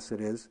well unless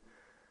it is.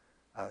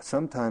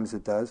 Sometimes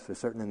it does for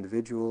certain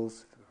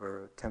individuals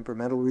for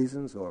temperamental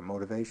reasons or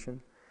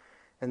motivation,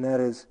 and that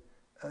is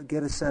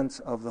get a sense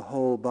of the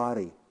whole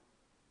body.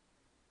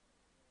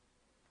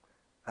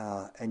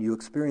 And you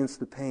experience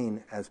the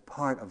pain as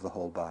part of the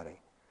whole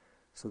body,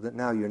 so that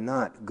now you're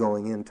not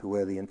going into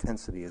where the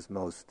intensity is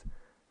most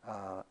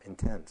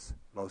intense,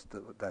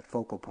 that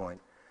focal point,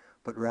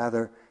 but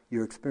rather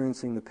you're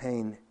experiencing the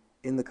pain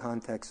in the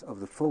context of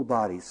the full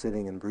body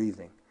sitting and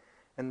breathing.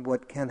 And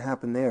what can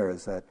happen there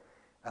is that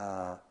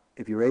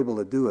if you're able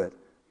to do it,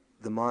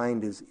 the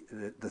mind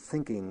the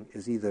thinking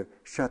is either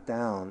shut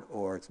down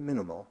or it's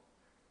minimal.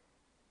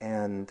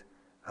 And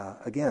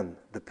again,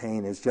 the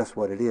pain is just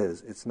what it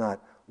is. It's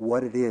not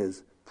what it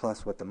is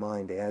plus what the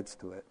mind adds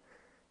to it.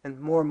 And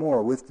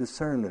more with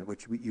discernment,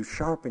 which you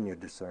sharpen your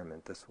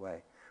discernment this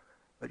way.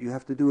 But you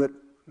have to do it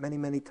many,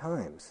 many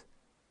times.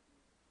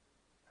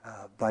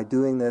 By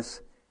doing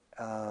this,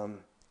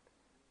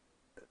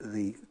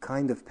 the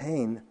kind of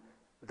pain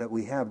that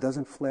we have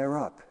doesn't flare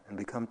up and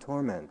become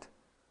torment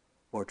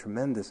or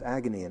tremendous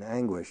agony and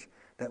anguish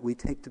that we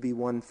take to be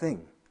one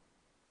thing.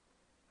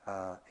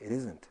 It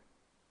isn't.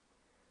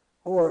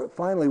 Or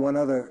finally, one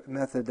other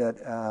method that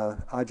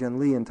Ajahn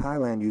Lee in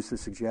Thailand used to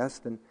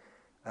suggest, and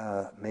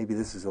maybe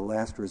this is a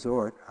last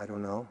resort, I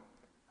don't know.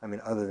 I mean,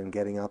 other than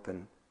getting up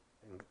and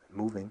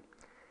moving.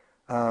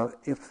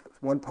 If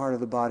one part of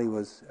the body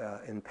was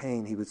in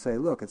pain, he would say,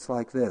 look, it's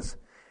like this.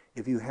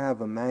 If you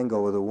have a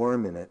mango with a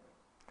worm in it,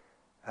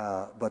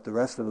 but the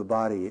rest of the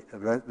body,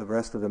 the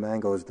rest of the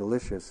mango is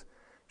delicious,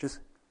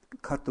 just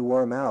cut the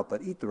worm out,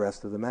 but eat the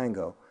rest of the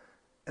mango.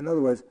 In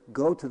other words,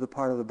 go to the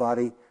part of the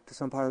body, to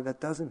some part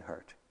that doesn't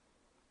hurt.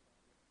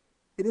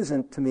 It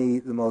isn't, to me,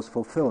 the most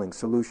fulfilling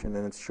solution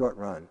in its short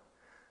run.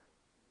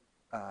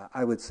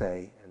 I would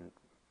say, and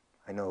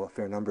I know a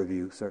fair number of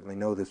you certainly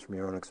know this from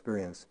your own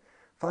experience,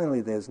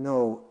 finally, there's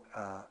no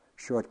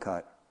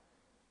shortcut.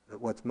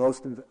 What's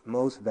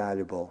most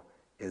valuable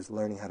is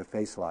learning how to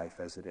face life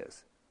as it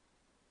is.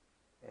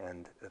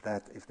 And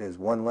that if there's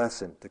one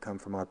lesson to come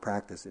from our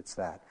practice, it's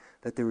that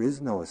there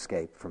is no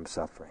escape from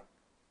suffering.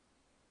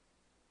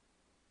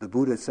 The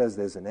Buddha says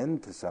there's an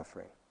end to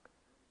suffering.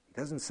 He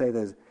doesn't say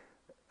there's,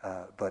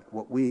 but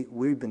what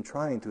we've been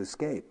trying to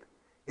escape,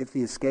 if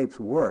the escapes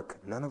work,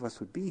 none of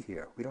us would be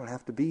here. We don't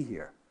have to be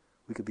here.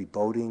 We could be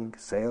boating,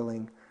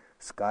 sailing,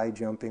 sky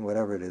jumping,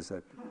 whatever it is,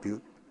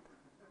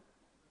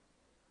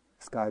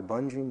 sky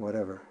bunging,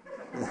 whatever.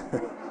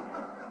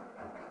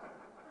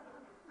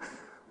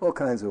 All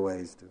kinds of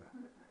ways to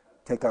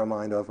take our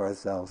mind off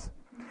ourselves.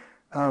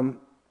 In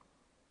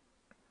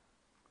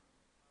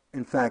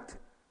fact,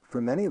 for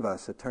many of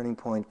us, a turning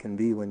point can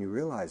be when you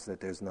realize that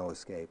there's no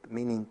escape,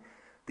 meaning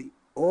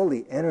all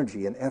the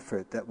energy and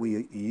effort that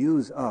we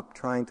use up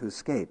trying to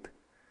escape,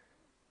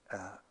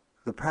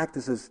 the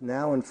practice is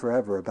now and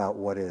forever about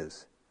what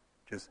is.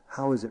 Just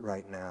how is it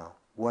right now?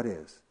 What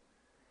is?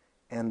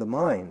 And the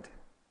mind,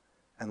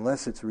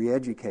 unless it's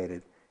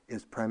re-educated,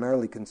 is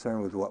primarily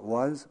concerned with what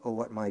was, or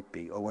what might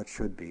be, or what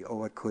should be, or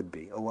what could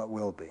be, or what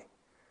will be.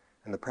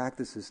 And the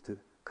practice is to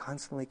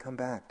constantly come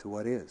back to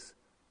what is.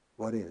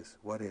 What is?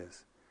 What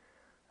is?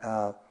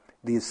 The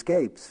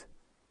escapes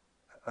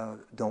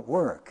don't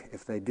work.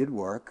 If they did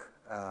work,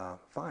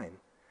 fine.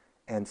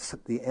 And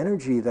the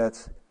energy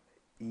that's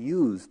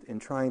used in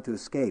trying to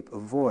escape,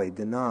 avoid,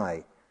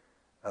 deny,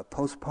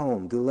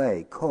 postpone,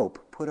 delay, cope,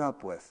 put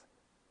up with.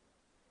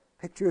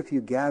 Picture if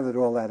you gathered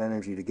all that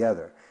energy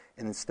together,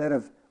 and instead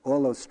of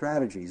all those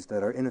strategies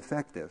that are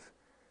ineffective,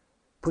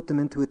 put them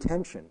into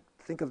attention.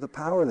 Think of the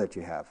power that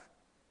you have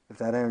if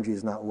that energy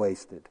is not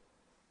wasted.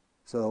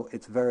 So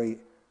it's very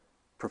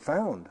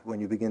profound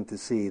when you begin to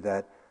see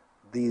that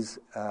these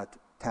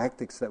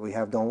tactics that we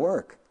have don't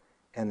work.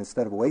 And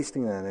instead of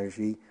wasting that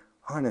energy,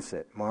 harness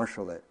it,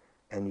 marshal it,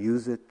 and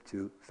use it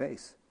to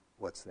face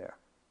what's there.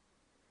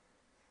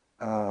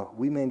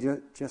 we may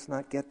just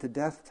not get to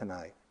death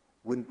tonight.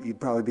 You'd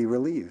probably be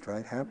relieved,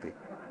 right? Happy.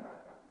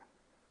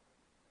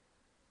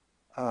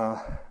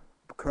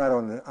 Corrado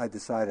and I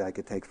decided I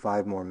could take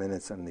 5 more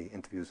minutes and the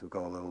interviews would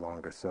go a little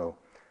longer, so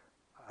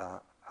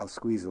I'll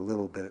squeeze a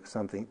little bit of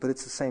something, but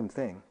it's the same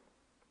thing.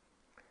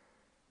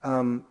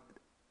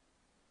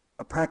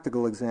 A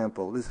practical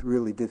example, this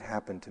really did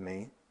happen to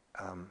me.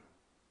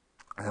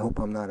 I hope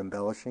I'm not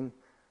embellishing.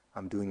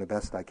 I'm doing the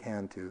best I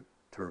can to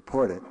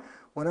report it.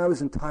 When I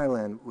was in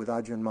Thailand with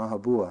Ajahn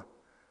Mahabua,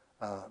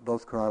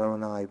 both Corrado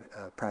and I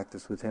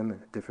practiced with him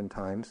at different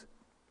times.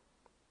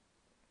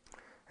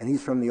 And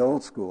he's from the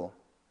old school,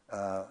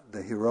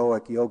 the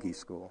heroic yogi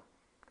school.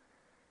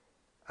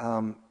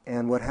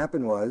 And what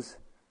happened was,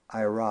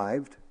 I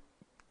arrived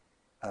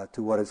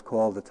to what is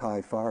called the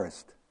Thai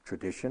forest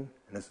tradition,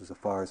 and this was a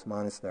forest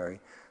monastery.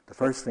 The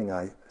first thing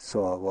I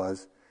saw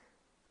was,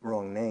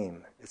 wrong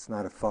name. It's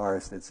not a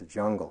forest, it's a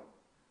jungle.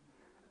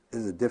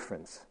 There's a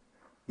difference.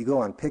 You go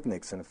on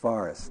picnics in a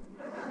forest.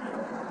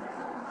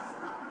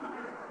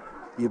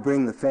 You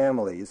bring the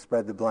family, you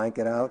spread the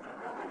blanket out.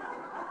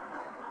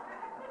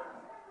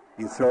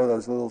 You throw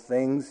those little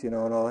things, and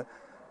all that.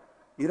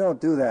 You don't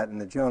do that in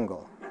the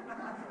jungle.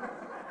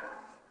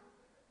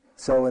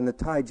 So in the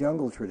Thai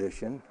jungle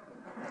tradition,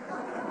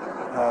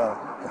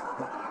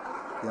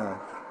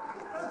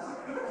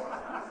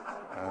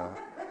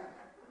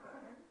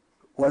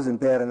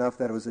 wasn't bad enough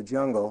that it was a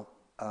jungle.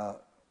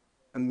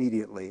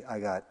 Immediately I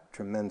got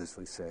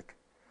tremendously sick.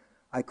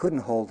 I couldn't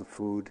hold the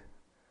food.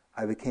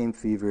 I became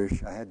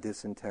feverish. I had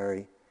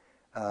dysentery.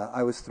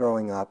 I was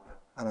throwing up.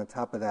 And on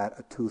top of that,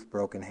 a tooth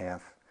broke in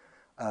half.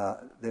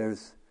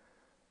 There's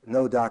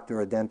no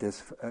doctor or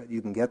dentist.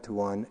 You can get to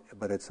one,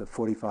 but it's a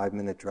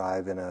 45-minute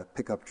drive in a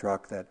pickup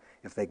truck that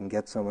if they can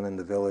get someone in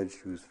the village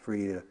who's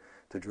free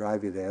to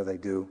drive you there, they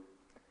do.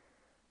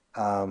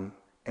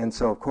 And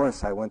so, of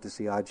course, I went to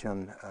see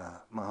Ajahn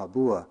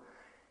Mahabua,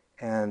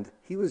 and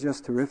he was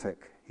just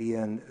terrific. He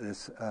and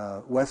this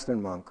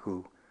Western monk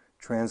who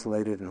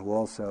translated and who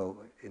also,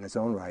 in his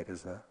own right,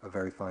 is a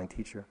very fine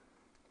teacher.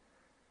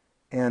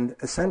 And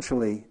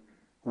essentially,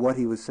 what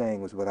he was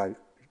saying was what I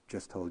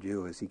just told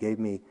you, is he gave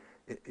me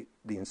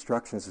the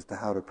instructions as to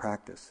how to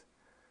practice.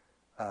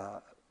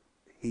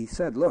 He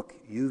said, look,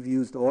 you've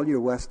used all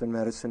your Western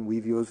medicine,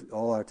 we've used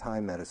all our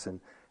Thai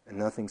medicine, and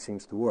nothing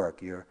seems to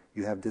work. You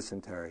have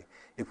dysentery.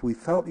 If we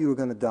felt you were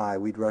going to die,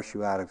 we'd rush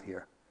you out of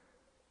here.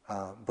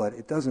 But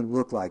it doesn't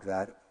look like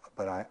that,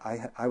 but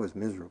I was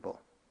miserable.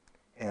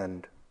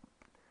 And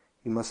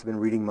he must have been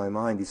reading my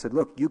mind. He said,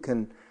 look, you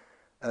can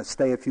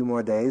stay a few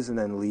more days and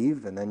then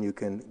leave, and then you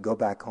can go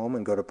back home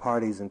and go to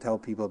parties and tell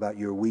people about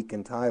your week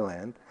in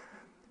Thailand,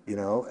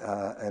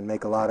 and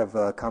make a lot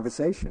of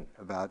conversation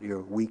about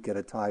your week at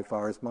a Thai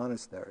forest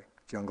monastery,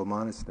 jungle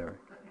monastery.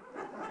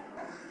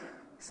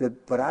 He said,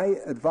 but I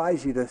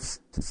advise you to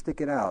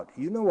stick it out.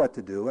 You know what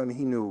to do. I mean,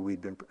 he knew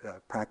we'd been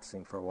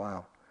practicing for a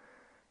while.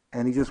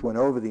 And he just went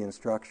over the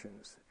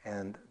instructions.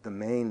 And the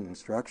main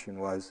instruction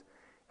was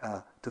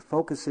to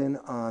focus in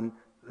on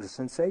the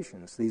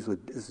sensations.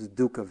 This is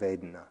dukkha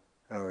vedana,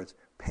 in other words,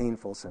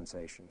 painful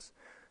sensations.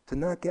 To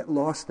not get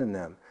lost in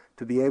them,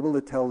 to be able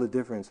to tell the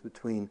difference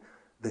between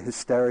the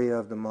hysteria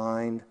of the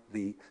mind,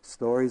 the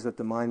stories that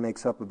the mind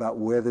makes up about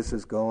where this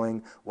is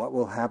going, what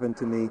will happen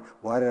to me,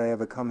 why did I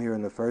ever come here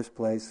in the first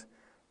place,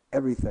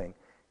 everything.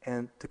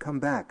 And to come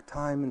back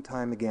time and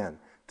time again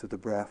to the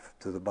breath,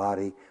 to the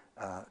body,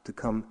 to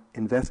come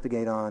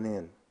investigate on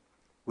in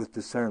with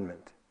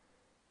discernment.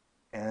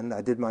 And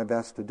I did my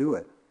best to do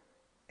it.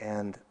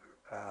 And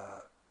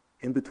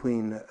in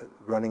between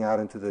running out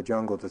into the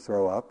jungle to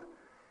throw up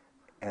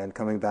and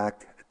coming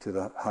back to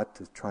the hut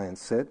to try and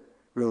sit,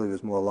 really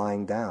was more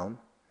lying down.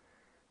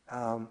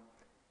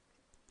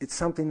 It's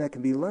something that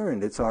can be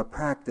learned. It's our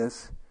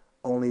practice,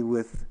 only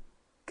with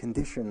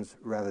conditions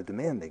rather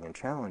demanding and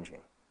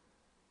challenging.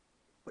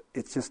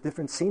 It's just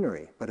different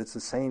scenery, but it's the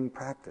same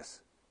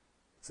practice.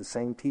 It's the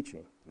same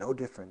teaching, no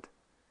different.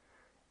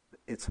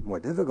 It's more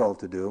difficult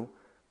to do,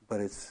 but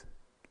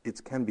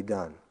it can be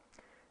done.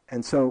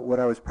 And so what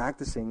I was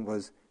practicing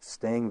was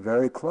staying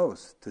very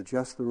close to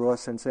just the raw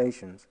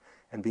sensations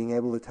and being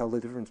able to tell the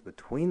difference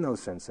between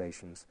those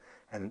sensations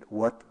and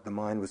what the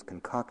mind was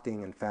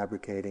concocting and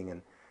fabricating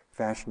and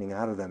fashioning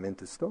out of them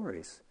into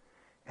stories.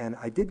 And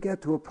I did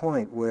get to a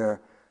point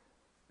where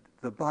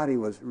the body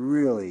was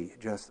really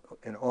just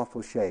in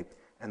awful shape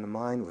and the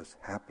mind was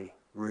happy,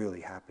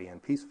 really happy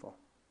and peaceful.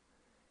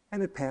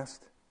 And it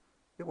passed.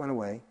 It went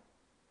away.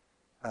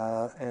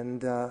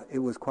 And it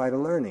was quite a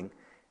learning.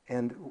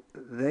 And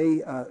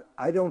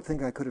I don't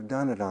think I could have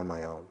done it on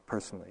my own,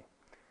 personally,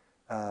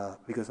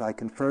 because I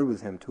conferred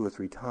with him 2 or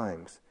 3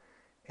 times.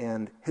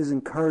 And his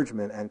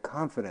encouragement and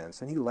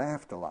confidence, and he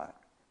laughed a lot,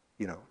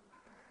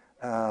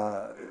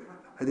 I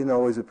didn't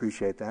always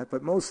appreciate that,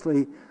 but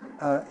mostly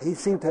he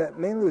seemed to,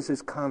 mainly it was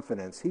his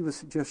confidence. He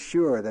was just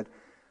sure that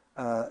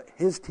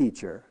his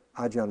teacher,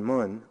 Ajahn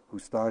Mun, who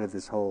started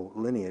this whole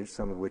lineage,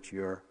 some of which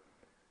you're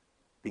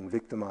being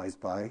victimized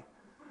by,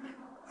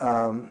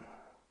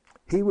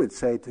 he would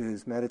say to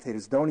his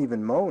meditators, don't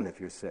even moan if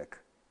you're sick.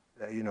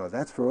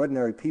 That's for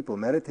ordinary people.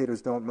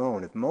 Meditators don't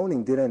moan. If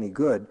moaning did any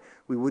good,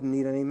 we wouldn't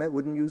need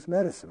wouldn't use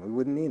medicine. We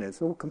wouldn't need it.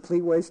 It's a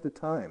complete waste of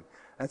time.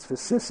 That's for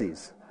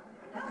sissies.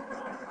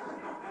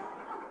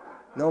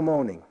 No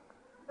moaning.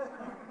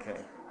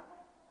 Okay.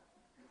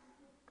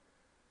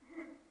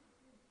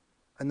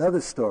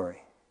 Another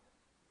story.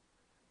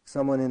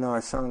 Someone in our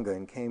Sangha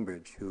in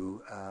Cambridge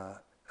who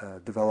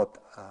developed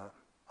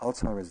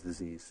Alzheimer's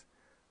disease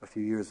a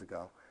few years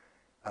ago.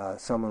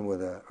 Someone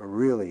with a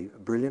really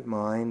brilliant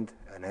mind,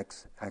 an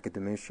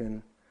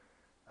ex-academician,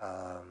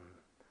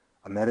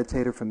 a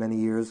meditator for many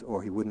years,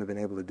 or he wouldn't have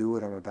been able to do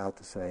what I'm about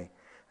to say.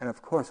 And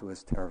of course it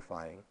was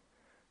terrifying.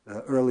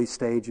 The early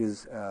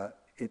stages,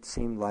 it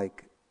seemed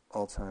like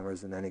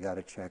Alzheimer's, and then he got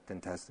it checked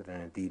and tested,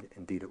 and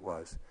indeed it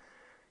was.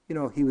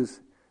 He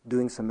was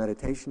doing some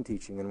meditation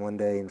teaching, and one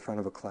day in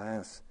front of a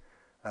class,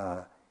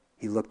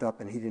 he looked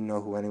up and he didn't know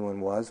who anyone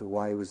was or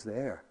why he was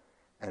there.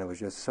 And it was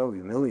just so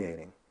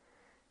humiliating.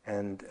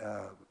 And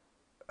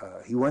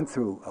he went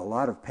through a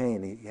lot of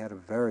pain. He had a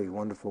very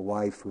wonderful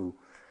wife who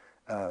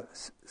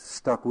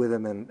stuck with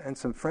him, and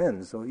some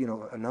friends, so,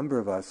 a number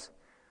of us,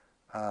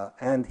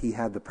 and he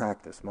had the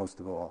practice, most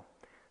of all.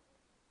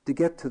 To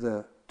get to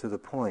the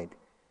point,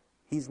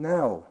 he's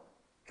now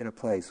in a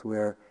place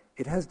where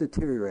it has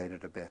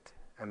deteriorated a bit.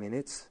 I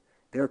mean,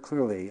 there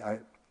clearly, a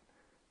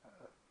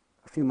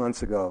few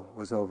months ago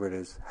was over at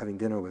his, having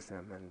dinner with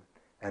him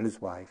and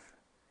his wife,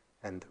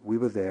 and we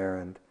were there,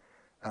 and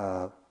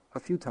a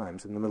few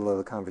times in the middle of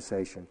the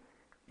conversation,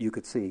 you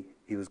could see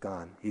he was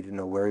gone. He didn't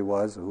know where he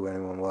was or who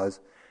anyone was,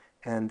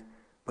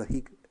 but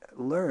he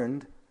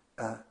learned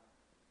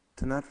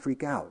to not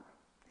freak out.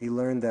 He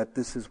learned that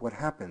this is what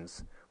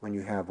happens when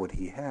you have what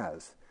he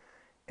has.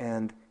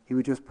 And he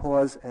would just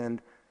pause,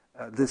 and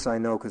this I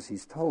know because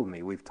he's told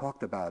me. We've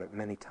talked about it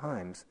many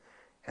times,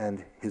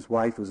 and his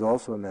wife, who's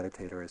also a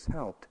meditator, has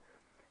helped.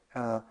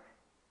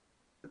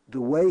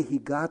 The way he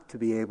got to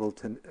be able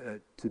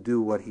to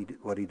do what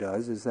he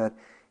does is that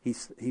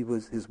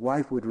his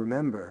wife would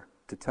remember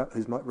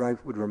his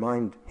wife would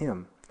remind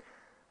him,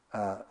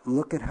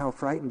 look at how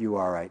frightened you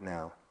are right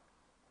now.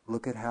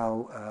 Look at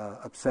how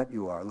upset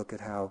you are. Look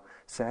at how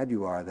sad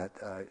you are that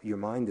your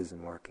mind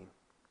isn't working.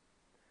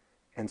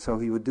 And so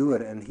he would do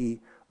it, and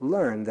he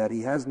learned that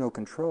he has no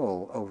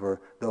control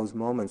over those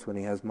moments when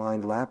he has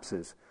mind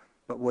lapses.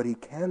 But what he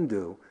can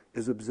do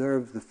is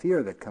observe the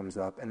fear that comes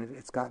up, and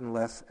it's gotten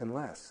less and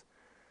less.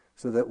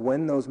 So that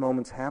when those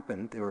moments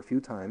happened, there were a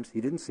few times,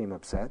 he didn't seem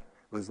upset.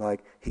 It was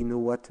like he knew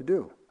what to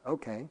do.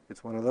 Okay,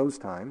 it's one of those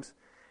times.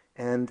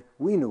 And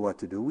we knew what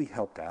to do. We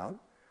helped out.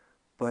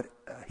 But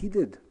he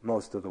did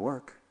most of the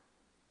work.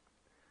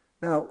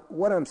 Now,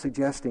 what I'm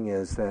suggesting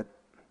is that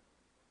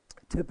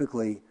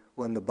typically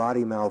when the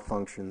body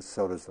malfunctions,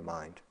 so does the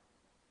mind.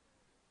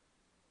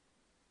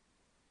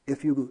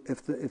 If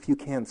you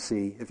can't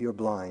see, if you're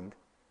blind,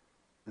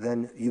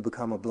 then you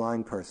become a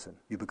blind person.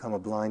 You become a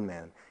blind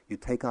man. You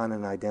take on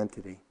an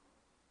identity.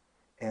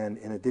 And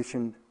in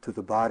addition to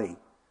the body,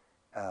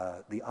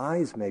 the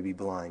eyes may be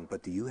blind,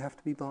 but do you have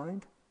to be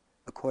blind?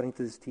 According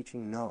to this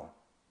teaching, no.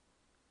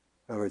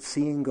 In other words,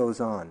 seeing goes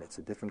on. It's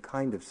a different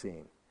kind of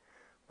seeing.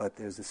 But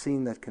there's a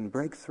seeing that can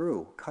break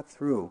through, cut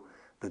through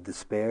the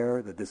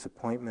despair, the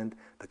disappointment,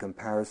 the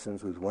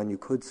comparisons with when you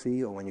could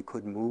see or when you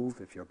could move,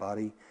 if your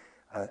body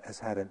has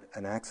had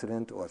an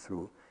accident, or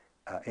through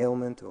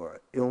ailment or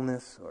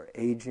illness or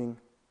aging,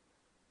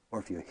 or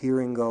if your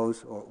hearing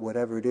goes, or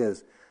whatever it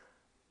is.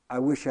 I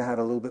wish I had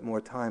a little bit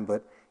more time,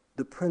 but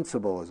the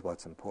principle is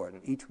what's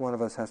important. Each one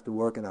of us has to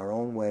work in our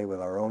own way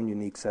with our own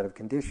unique set of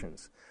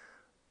conditions.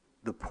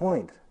 The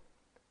point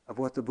of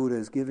what the Buddha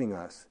is giving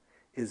us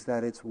is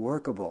that it's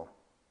workable,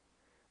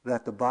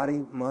 that the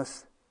body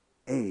must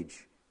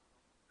age,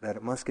 that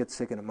it must get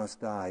sick and it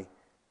must die.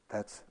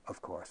 That's,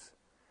 of course.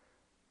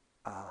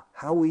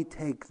 How we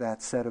take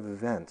that set of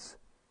events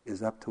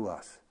is up to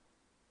us.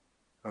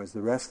 Whereas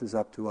the rest is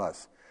up to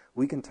us.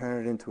 We can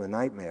turn it into a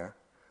nightmare,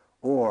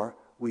 or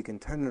we can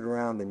turn it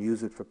around and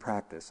use it for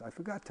practice. I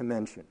forgot to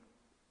mention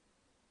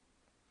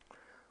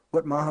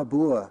what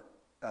Mahabua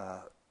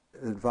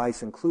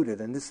advice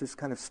included, and this is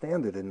kind of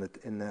standard in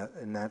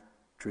that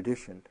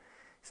tradition.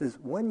 He says,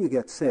 when you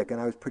get sick, and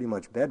I was pretty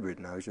much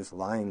bedridden, I was just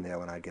lying there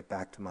when I'd get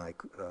back to my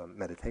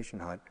meditation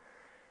hut.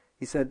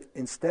 He said,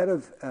 instead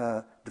of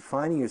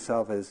defining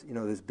yourself as,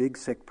 this big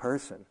sick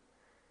person,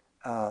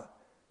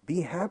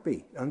 be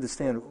happy.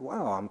 Understand,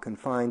 wow, I'm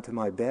confined to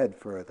my bed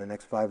for the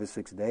next 5 or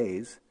 6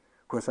 days.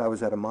 Of course, I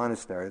was at a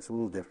monastery. It's a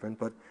little different,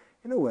 but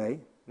in a way,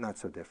 not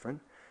so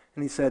different.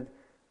 And he said,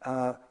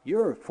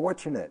 you're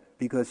fortunate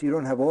because you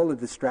don't have all the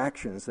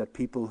distractions that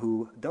people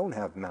who don't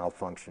have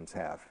malfunctions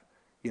have.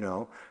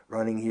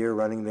 Running here,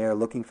 running there,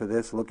 looking for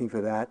this, looking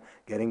for that,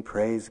 getting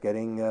praise,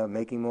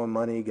 making more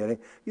money,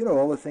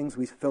 all the things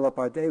we fill up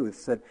our day with.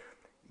 Said,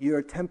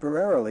 you're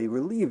temporarily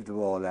relieved of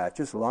all of that.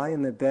 Just lie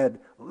in the bed,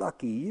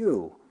 lucky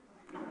you,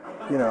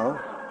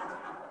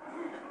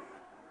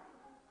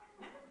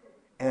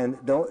 and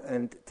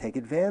take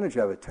advantage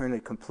of it. Turn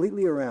it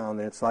completely around,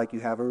 and it's like you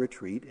have a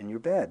retreat in your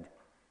bed.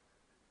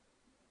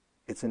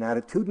 It's an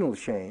attitudinal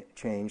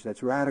change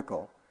that's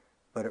radical,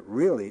 but it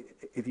really,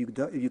 if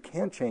you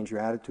can't change your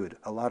attitude,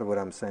 a lot of what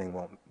I'm saying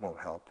won't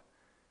help.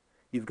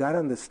 You've got to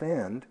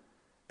understand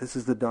this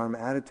is the Dharma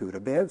attitude. A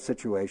bad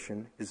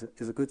situation is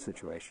a good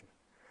situation,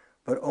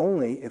 but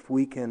only if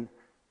we can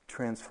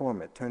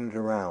transform it, turn it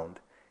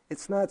around.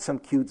 It's not some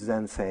cute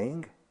Zen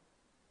saying.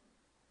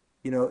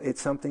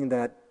 It's something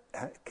that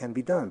can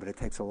be done, but it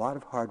takes a lot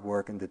of hard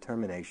work and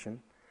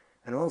determination,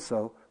 and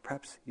also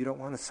perhaps you don't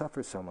want to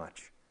suffer so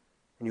much.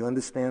 And you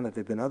understand that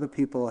there have been other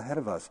people ahead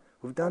of us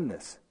who've done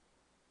this.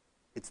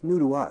 It's new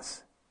to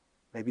us.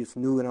 Maybe it's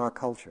new in our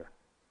culture.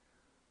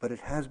 But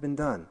it has been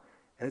done.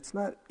 And it's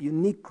not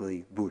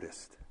uniquely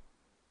Buddhist.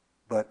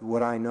 But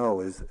what I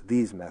know is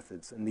these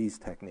methods and these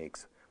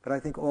techniques. But I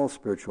think all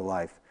spiritual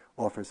life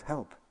offers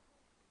help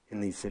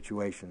in these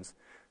situations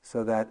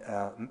so that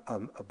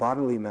a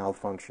bodily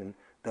malfunction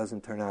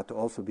doesn't turn out to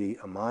also be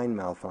a mind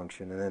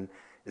malfunction. And then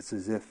it's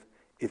as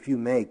if you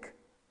make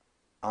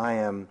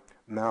I'm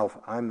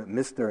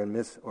Mr. and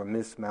Miss or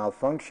Miss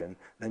Malfunction,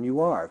 then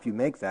you are. If you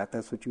make that,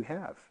 that's what you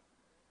have.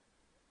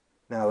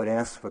 Now, it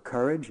asks for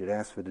courage, it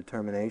asks for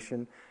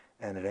determination,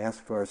 and it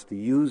asks for us to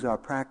use our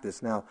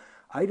practice. Now,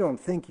 I don't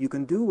think you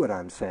can do what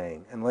I'm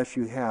saying unless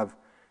you have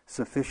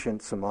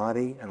sufficient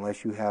samadhi,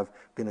 unless you have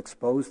been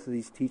exposed to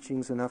these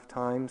teachings enough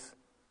times,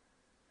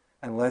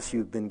 unless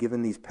you've been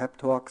given these pep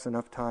talks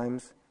enough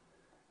times,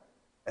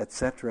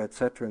 etc.,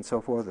 and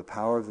so forth, the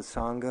power of the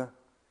Sangha.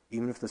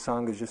 Even if the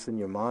Sangha is just in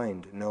your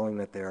mind, knowing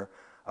that there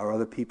are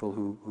other people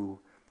who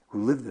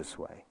live this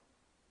way,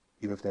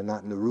 even if they're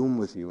not in the room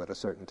with you at a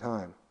certain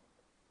time.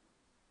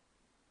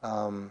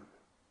 I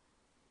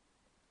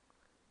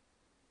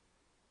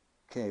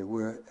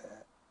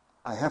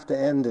have to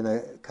end in a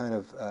kind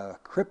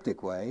of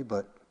cryptic way,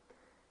 but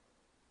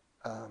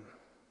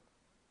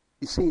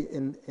you see,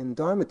 in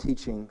Dharma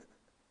teaching,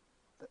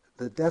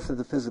 the death of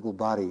the physical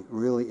body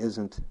really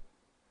isn't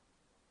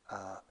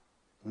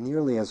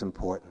nearly as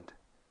important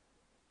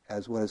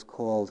as what is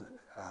called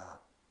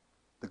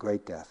the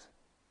Great Death.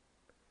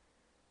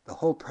 The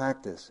whole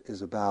practice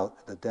is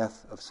about the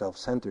death of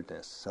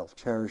self-centeredness,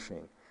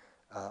 self-cherishing,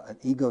 an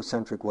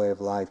egocentric way of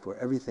life where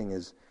everything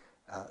is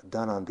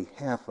done on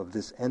behalf of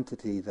this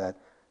entity that,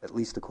 at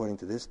least according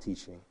to this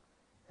teaching,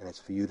 and it's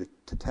for you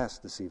to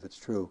test to see if it's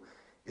true,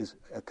 is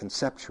a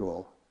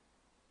conceptual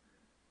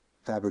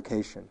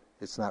fabrication.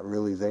 It's not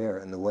really there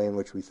in the way in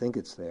which we think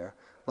it's there.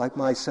 Like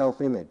my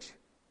self-image.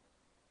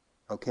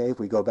 Okay, if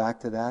we go back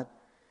to that,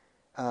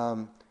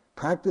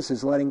 practice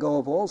is letting go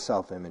of all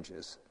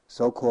self-images,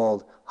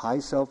 so-called high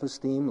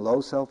self-esteem, low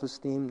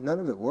self-esteem. None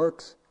of it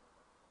works.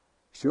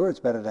 Sure, it's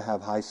better to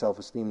have high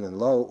self-esteem than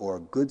low, or a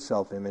good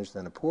self-image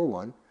than a poor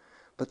one,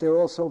 but they're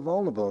all so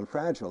vulnerable and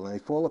fragile, and they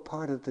fall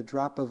apart at the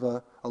drop of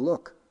a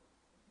look.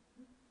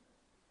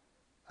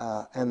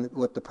 And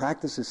what the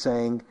practice is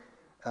saying,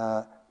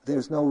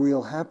 there's no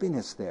real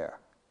happiness there.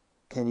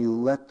 Can you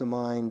let the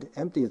mind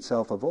empty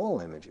itself of all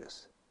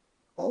images?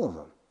 All of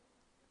them.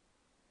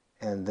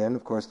 And then,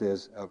 of course,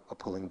 there's a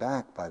pulling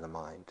back by the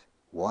mind.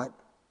 What?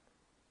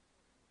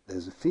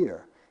 There's a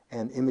fear.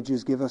 And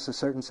images give us a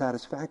certain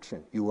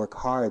satisfaction. You work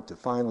hard to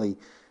finally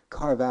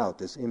carve out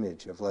this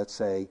image of, let's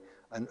say,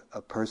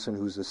 a person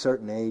who's a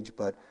certain age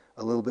but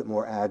a little bit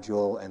more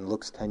agile and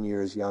looks 10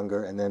 years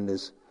younger, and then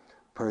this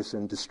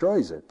person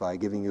destroys it by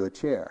giving you a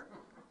chair.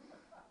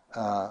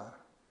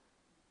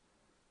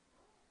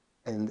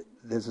 And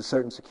there's a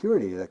certain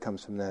security that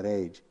comes from that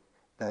age,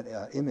 that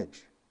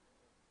image.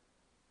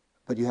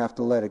 But you have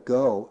to let it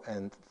go,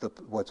 and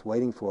what's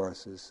waiting for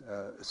us is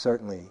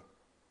certainly,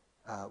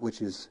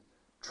 which is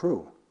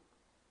true.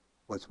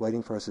 What's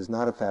waiting for us is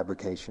not a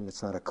fabrication,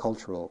 it's not a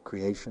cultural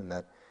creation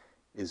that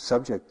is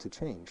subject to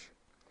change.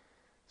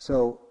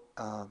 So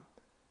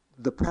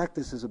the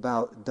practice is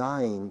about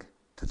dying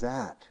to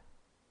that,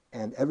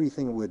 and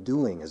everything we're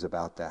doing is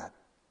about that.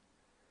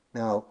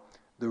 Now,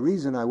 the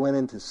reason I went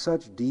into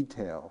such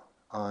detail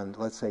on,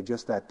 let's say,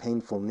 just that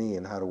painful knee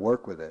and how to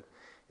work with it,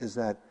 is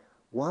that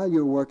while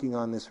you're working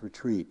on this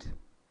retreat,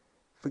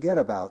 forget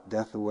about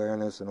death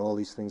awareness and all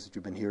these things that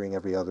you've been hearing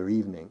every other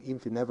evening, even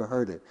if you never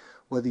heard it.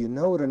 Whether you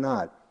know it or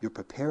not, you're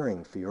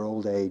preparing for your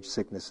old age,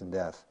 sickness, and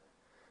death.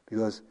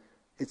 Because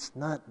it's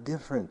not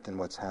different than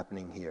what's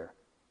happening here.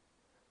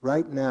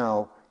 Right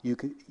now,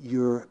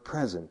 you're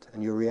present,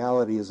 and your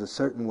reality is a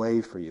certain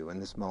way for you in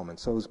this moment.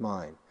 So is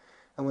mine.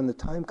 And when the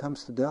time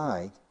comes to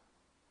die,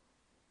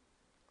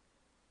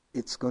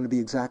 it's going to be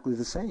exactly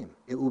the same.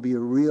 It will be a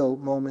real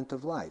moment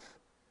of life.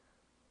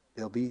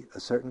 There'll be a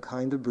certain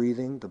kind of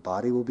breathing. The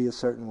body will be a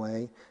certain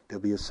way.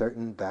 There'll be a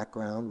certain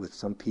background with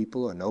some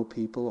people or no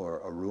people or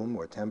a room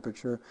or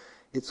temperature.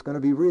 It's going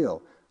to be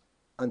real.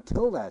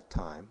 Until that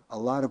time, a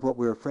lot of what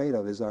we're afraid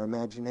of is our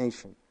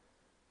imagination,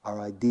 our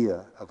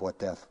idea of what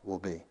death will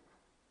be.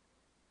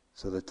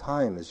 So the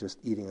time is just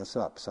eating us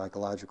up,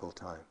 psychological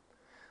time.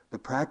 The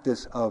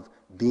practice of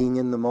being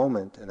in the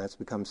moment, and that's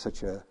become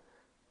such a,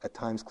 at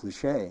times,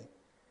 cliche,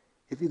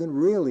 if you can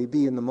really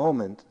be in the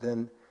moment,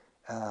 then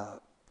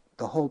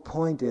the whole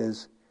point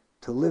is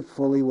to live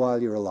fully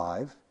while you're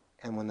alive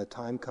And when the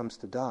time comes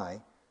to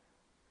die,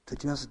 to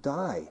just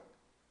die.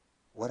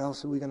 What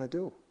else are we going to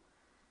do?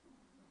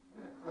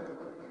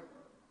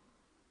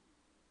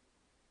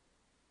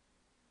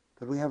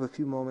 Could we have a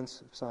few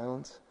moments of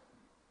silence?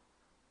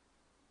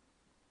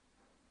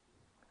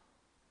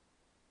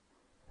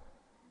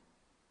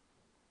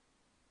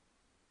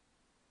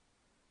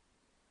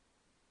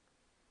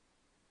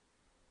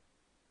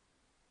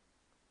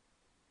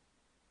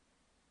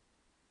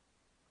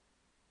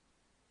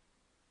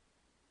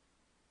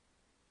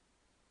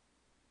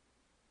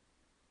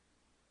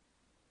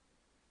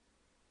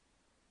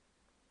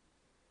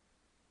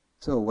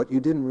 So what you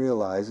didn't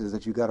realize is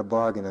that you got a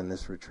bargain in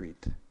this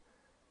retreat.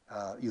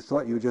 You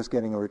thought you were just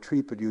getting a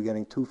retreat, but you were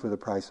getting two for the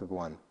price of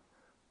one.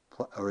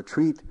 A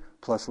retreat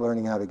plus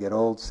learning how to get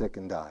old, sick,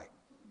 and die.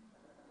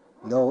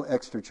 No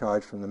extra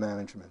charge from the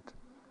management.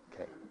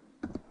 Okay.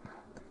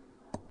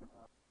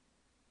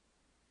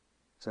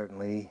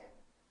 Certainly,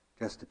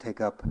 just to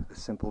take up the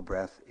simple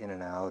breath in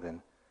and out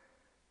and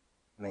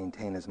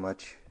maintain as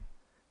much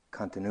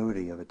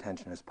continuity of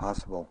attention as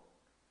possible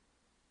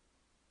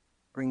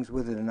brings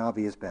with it an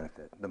obvious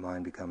benefit. The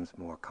mind becomes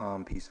more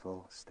calm,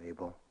 peaceful,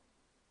 stable.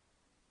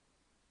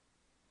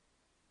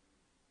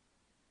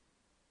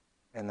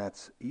 And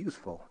that's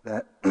useful,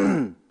 that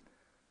the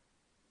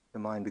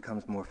mind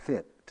becomes more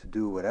fit to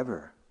do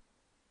whatever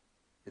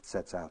it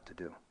sets out to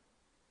do.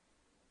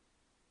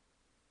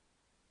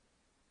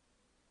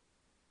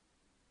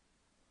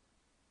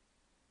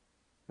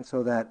 And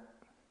so that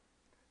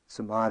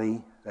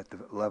samadhi, that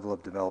level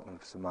of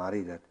development of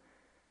samadhi that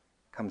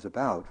comes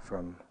about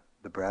from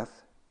the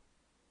breath,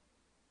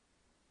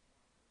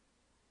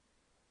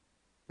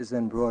 is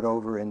then brought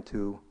over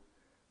into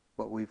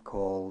what we've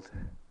called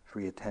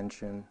free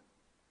attention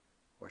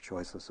or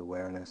choiceless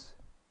awareness,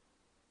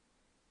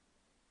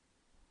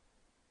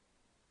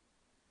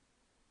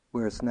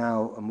 where it's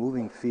now a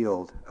moving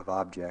field of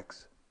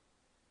objects,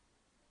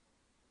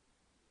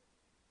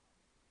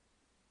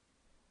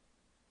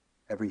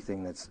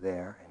 everything that's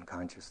there in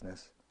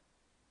consciousness.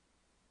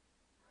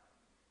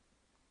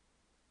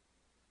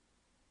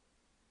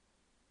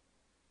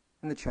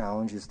 And the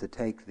challenge is to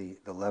take the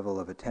level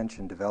of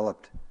attention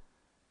developed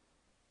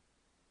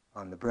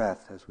on the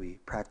breath as we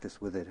practice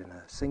with it in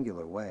a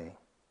singular way,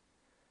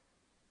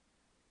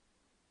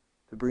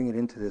 to bring it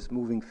into this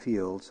moving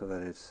field so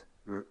that it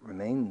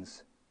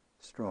remains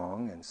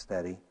strong and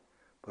steady,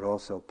 but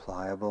also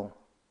pliable,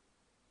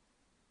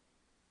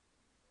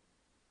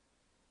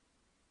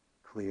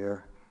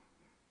 clear,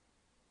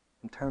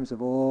 in terms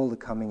of all the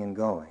coming and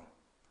going.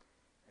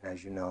 And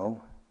as you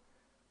know,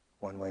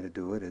 one way to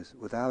do it is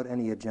without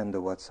any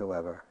agenda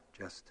whatsoever,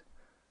 just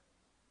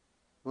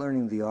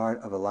learning the art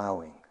of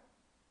allowing,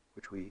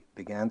 which we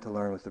began to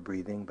learn with the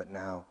breathing, but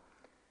now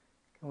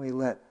can we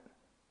let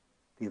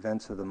the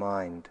events of the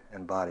mind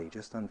and body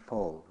just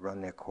unfold,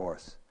 run their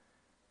course,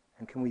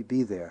 and can we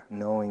be there,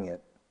 knowing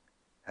it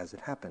as it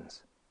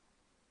happens?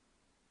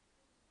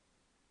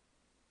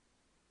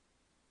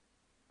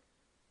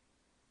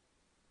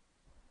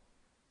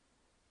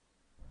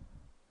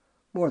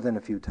 More than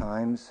a few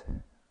times,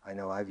 I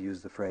know I've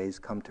used the phrase,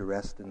 come to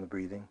rest in the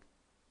breathing.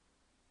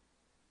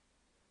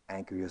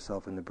 Anchor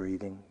yourself in the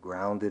breathing,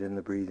 grounded in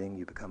the breathing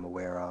you become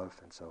aware of,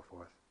 and so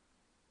forth.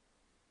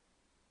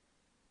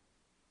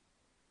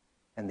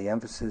 And the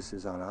emphasis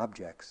is on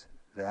objects,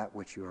 that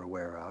which you're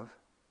aware of,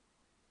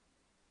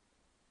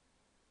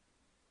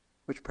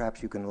 which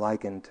perhaps you can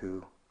liken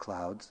to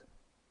clouds,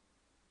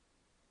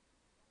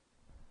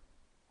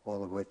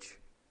 all of which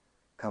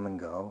come and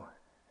go,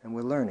 and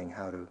we're learning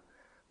how to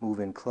move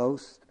in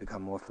close, to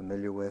become more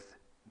familiar with,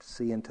 to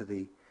see into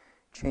the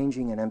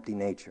changing and empty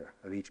nature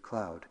of each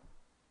cloud.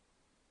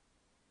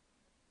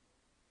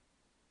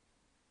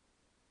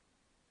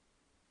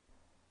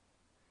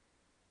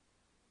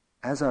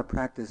 As our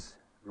practice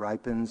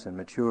ripens and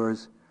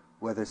matures,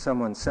 whether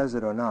someone says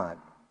it or not,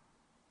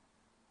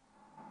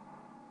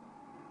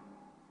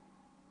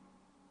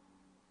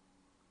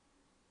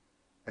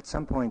 at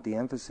some point the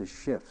emphasis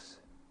shifts.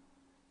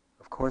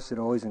 Of course, it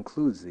always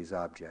includes these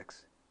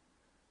objects.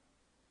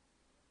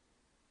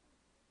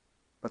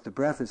 But the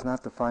breath is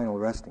not the final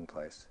resting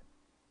place.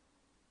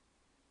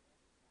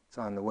 It's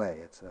on the way.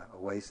 It's a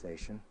way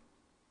station.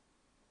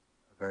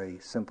 A very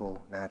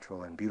simple,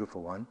 natural, and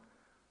beautiful one,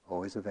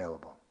 always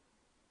available.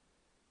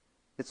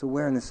 It's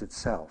awareness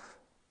itself.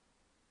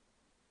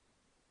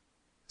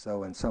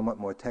 So in somewhat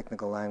more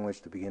technical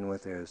language to begin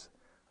with, there's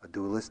a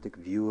dualistic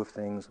view of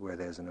things where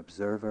there's an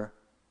observer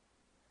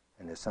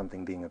and there's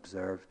something being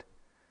observed.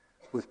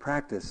 With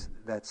practice,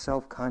 that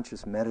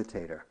self-conscious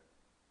meditator,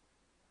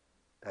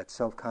 that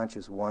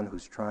self-conscious one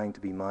who's trying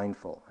to be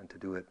mindful and to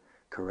do it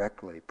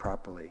correctly,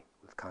 properly,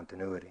 with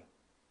continuity,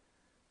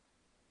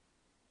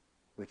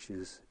 which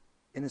is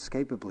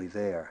inescapably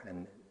there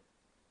and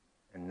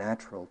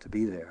natural to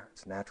be there.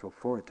 It's natural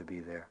for it to be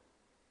there.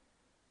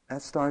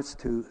 That starts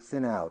to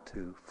thin out,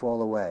 to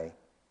fall away,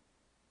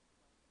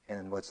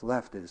 and what's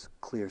left is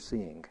clear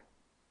seeing.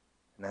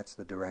 And that's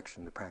the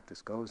direction the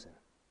practice goes in.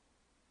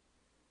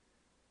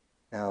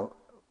 Now,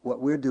 what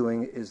we're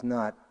doing is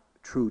not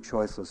true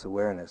choiceless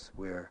awareness,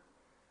 where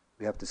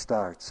we have to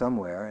start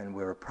somewhere and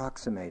we're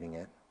approximating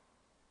it.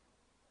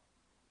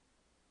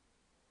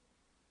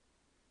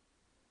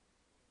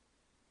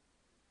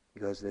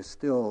 Because there's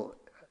still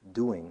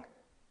doing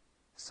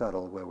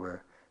subtle, where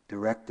we're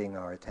directing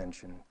our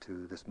attention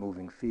to this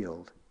moving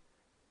field.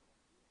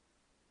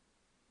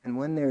 And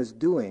when there's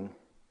doing,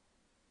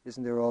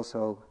 isn't there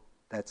also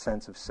that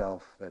sense of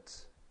self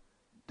that's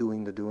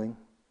doing the doing?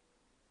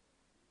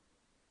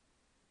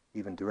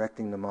 Even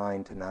directing the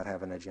mind to not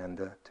have an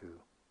agenda, to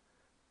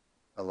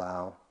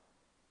allow.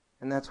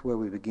 And that's where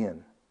we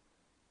begin.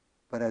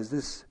 But as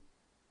this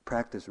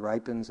practice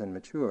ripens and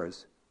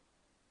matures,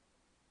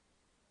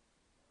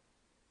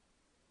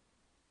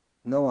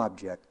 no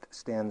object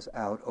stands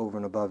out over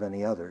and above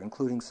any other,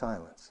 including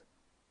silence.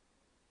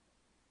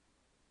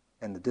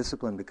 And the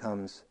discipline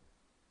becomes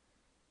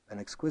an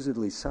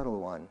exquisitely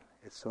subtle one.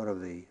 It's sort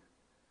of the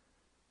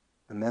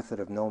method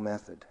of no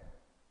method,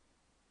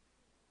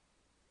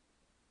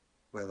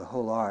 where the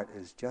whole art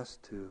is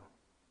just to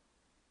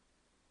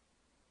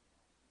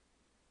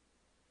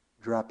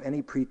drop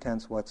any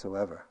pretense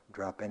whatsoever,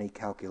 drop any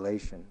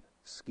calculation,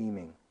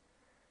 scheming,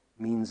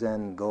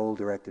 means-end,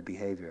 goal-directed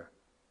behavior.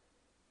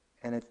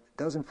 And it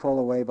doesn't fall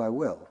away by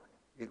will.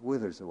 It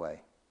withers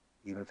away,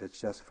 even if it's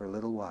just for a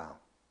little while.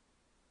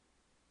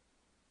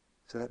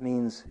 So that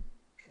means,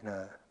 in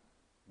a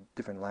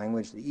different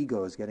language, the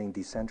ego is getting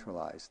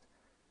decentralized.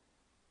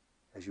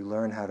 As you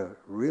learn how to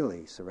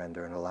really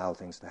surrender and allow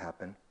things to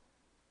happen,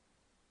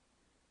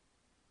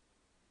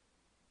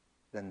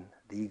 then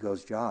the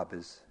ego's job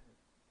is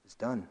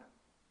done.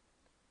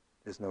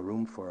 There's no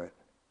room for it.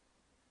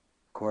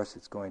 Of course,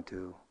 it's going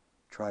to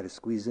try to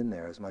squeeze in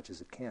there as much as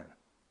it can.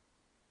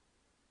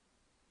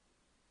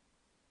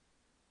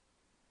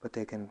 But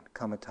there can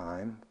come a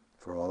time,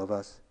 for all of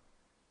us,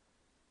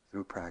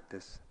 through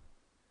practice,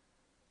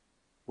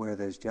 where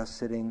there's just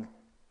sitting,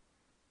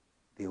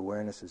 the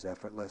awareness is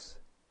effortless,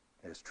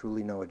 there's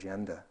truly no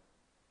agenda.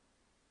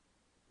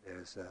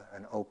 There's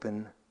an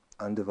open,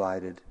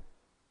 undivided,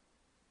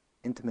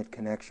 intimate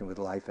connection with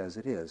life as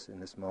it is in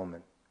this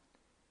moment.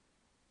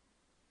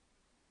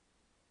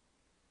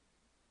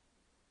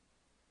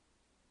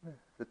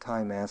 The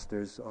Thai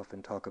masters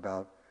often talk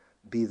about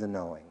be the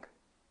knowing.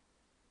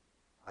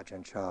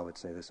 Ajahn Chah would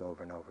say this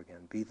over and over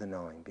again. Be the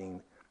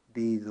knowing,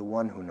 be the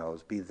one who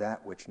knows, be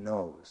that which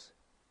knows.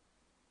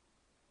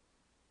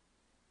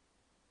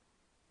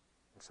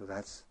 And so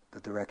that's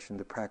the direction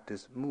the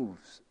practice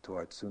moves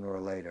towards sooner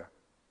or later.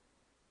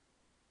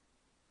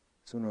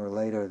 Sooner or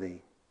later the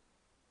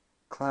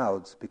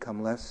clouds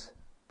become less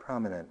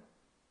prominent,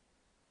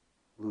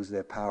 lose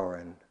their power,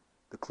 and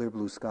the clear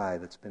blue sky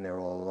that's been there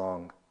all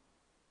along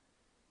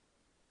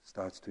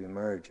starts to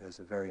emerge as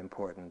a very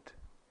important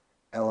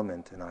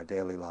element in our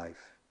daily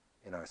life,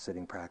 in our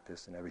sitting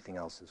practice and everything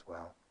else as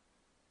well.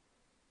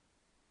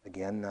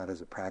 Again, not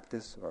as a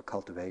practice or a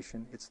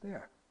cultivation, it's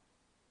there.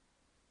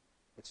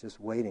 It's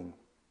just waiting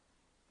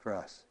for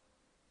us.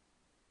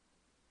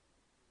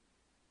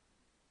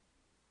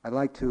 I'd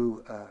like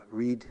to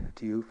read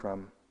to you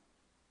from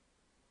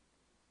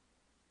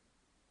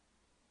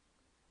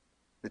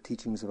the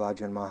teachings of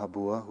Ajahn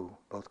Mahabua, who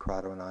both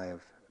Corrado and I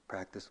have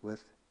practiced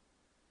with,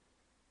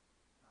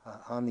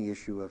 on the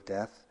issue of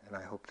death, and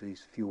I hope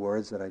these few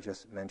words that I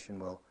just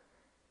mentioned will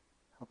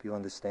help you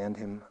understand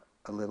him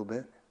a little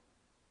bit.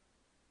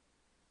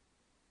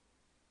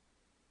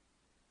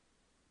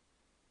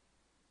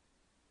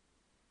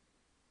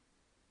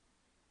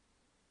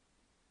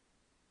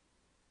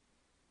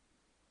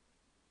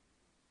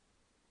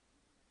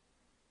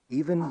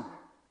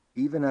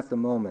 Even at the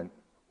moment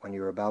when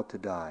you're about to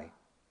die,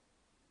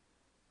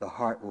 the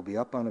heart will be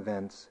up on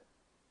events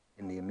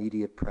in the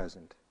immediate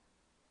present.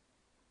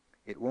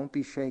 It won't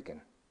be shaken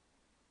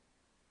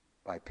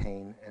by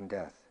pain and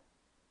death,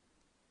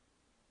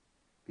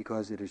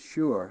 because it is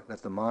sure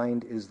that the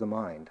mind is the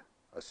mind,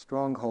 a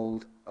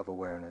stronghold of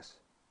awareness.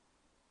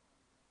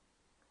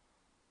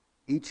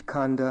 Each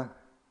khandha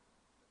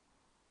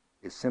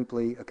is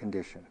simply a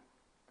condition.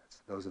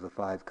 Those are the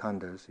 5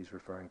 khandhas he's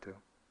referring to,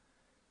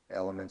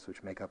 elements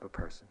which make up a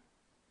person.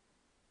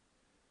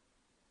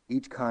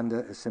 Each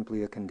khandha is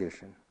simply a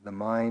condition. The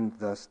mind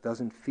thus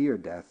doesn't fear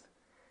death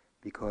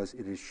because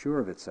it is sure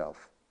of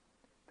itself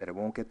that it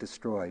won't get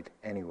destroyed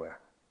anywhere.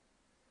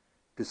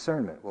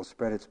 Discernment will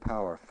spread its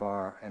power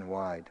far and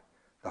wide.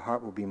 The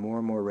heart will be more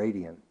and more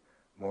radiant,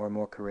 more and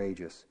more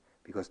courageous,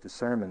 because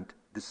discernment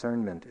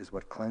is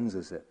what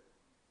cleanses it.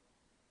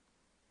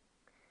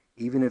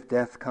 Even if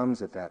death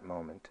comes at that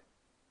moment,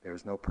 there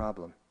is no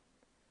problem.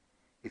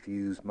 If you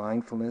use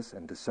mindfulness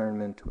and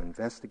discernment to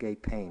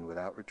investigate pain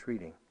without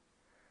retreating,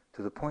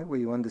 to the point where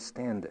you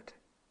understand it,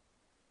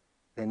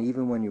 then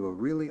even when you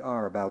really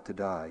are about to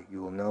die,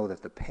 you will know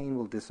that the pain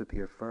will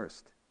disappear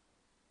first.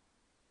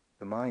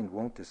 The mind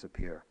won't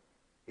disappear.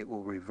 It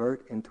will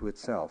revert into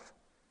itself,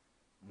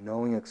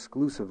 knowing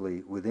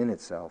exclusively within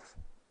itself,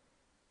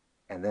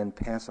 and then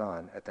pass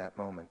on at that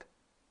moment.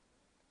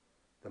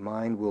 The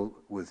mind will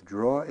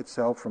withdraw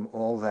itself from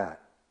all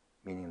that,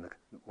 meaning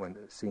when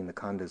seeing the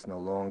khandhas no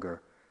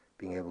longer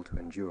being able to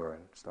endure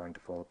and starting to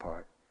fall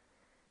apart,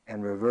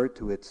 and revert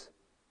to its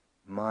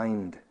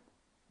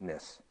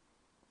mindness.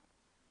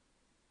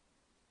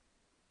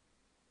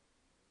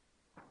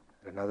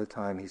 At another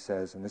time he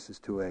says, and this is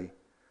to a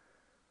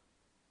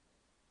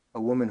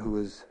woman who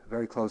was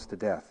very close to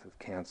death of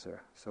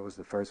cancer, so was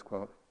the first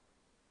quote,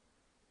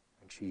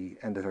 and she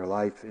ended her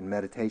life in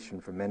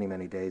meditation for many,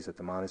 many days at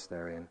the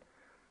monastery, and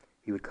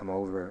he would come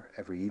over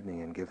every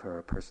evening and give her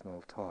a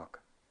personal talk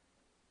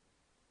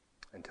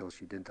until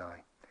she did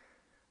die.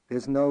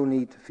 There's no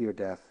need to fear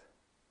death.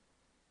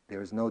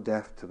 There is no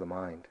death to the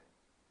mind.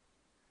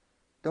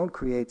 Don't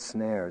create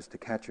snares to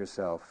catch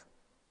yourself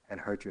and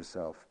hurt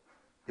yourself.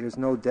 There is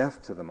no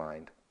death to the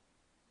mind.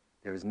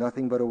 There is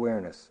nothing but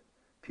awareness,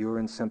 pure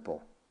and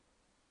simple.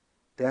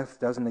 Death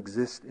doesn't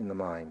exist in the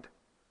mind,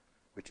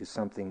 which is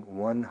something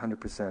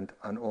 100%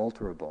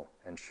 unalterable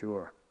and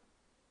sure.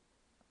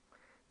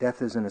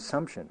 Death is an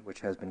assumption which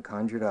has been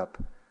conjured up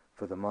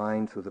for the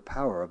mind through the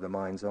power of the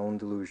mind's own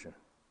delusion.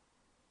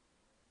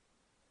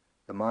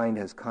 The mind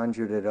has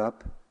conjured it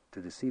up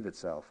to deceive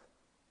itself.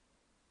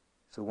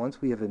 So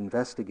once we have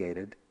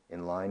investigated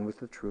in line with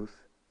the truth,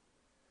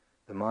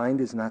 the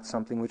mind is not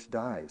something which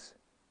dies.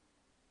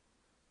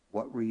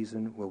 What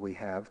reason will we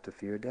have to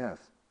fear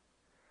death?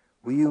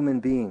 We human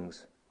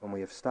beings, when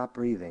we have stopped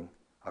breathing,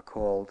 are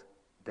called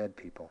dead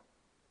people.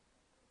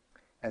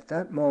 At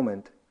that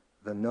moment,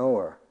 the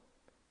knower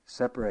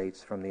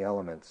separates from the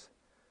elements,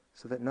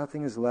 so that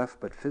nothing is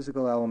left but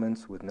physical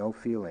elements with no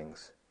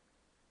feelings.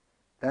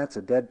 That's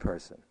a dead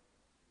person.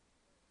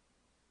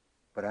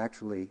 But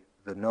actually,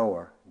 the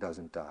knower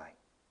doesn't die.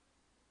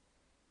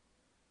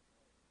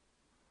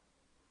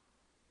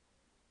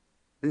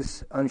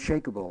 This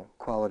unshakable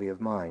quality of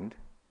mind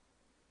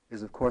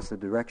is, of course, the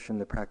direction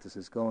the practice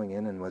is going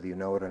in, and whether you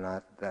know it or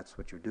not, that's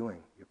what you're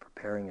doing. You're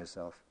preparing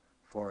yourself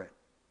for it.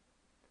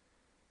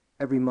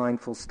 Every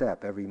mindful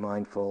step, every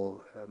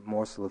mindful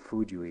morsel of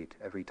food you eat,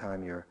 every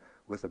time you're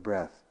with a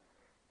breath,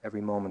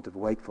 every moment of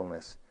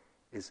wakefulness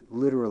is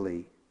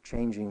literally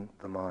changing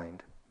the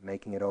mind,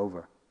 making it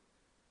over,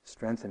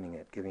 strengthening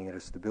it, giving it a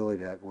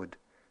stability that would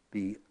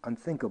be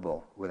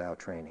unthinkable without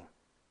training.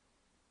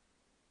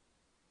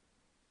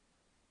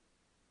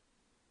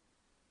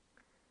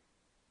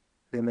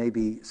 There may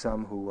be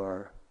some who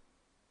are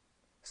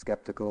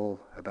skeptical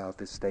about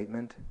this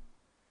statement.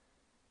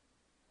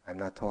 I'm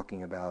not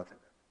talking about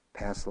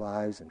past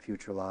lives and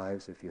future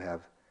lives. If you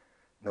have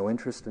no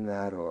interest in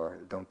that or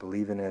don't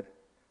believe in it,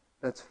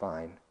 that's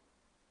fine.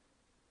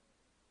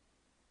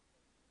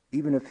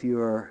 Even if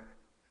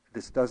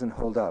this doesn't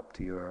hold up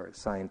to your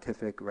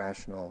scientific,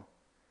 rational,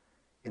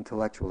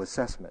 intellectual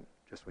assessment,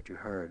 just what you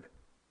heard,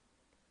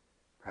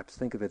 perhaps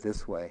think of it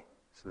this way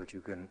so that you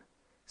can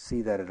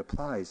see that it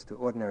applies to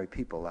ordinary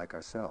people like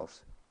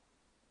ourselves.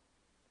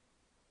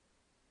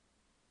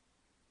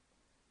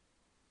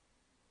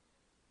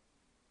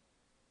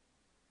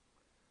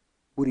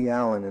 Woody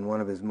Allen, in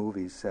one of his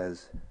movies,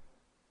 says,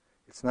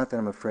 "It's not that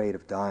I'm afraid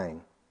of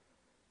dying.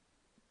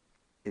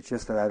 It's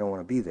just that I don't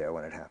want to be there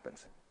when it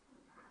happens."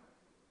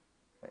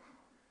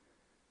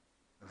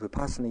 The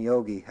Vipassana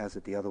yogi has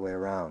it the other way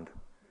around.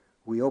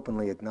 We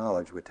openly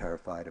acknowledge we're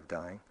terrified of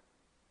dying,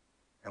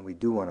 and we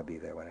do want to be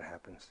there when it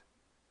happens.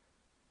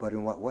 But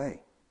in what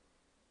way?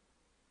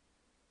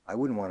 I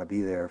wouldn't want to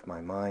be there if my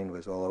mind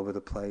was all over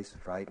the place,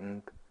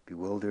 frightened,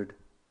 bewildered,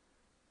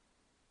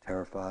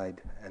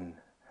 terrified, and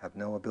have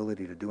no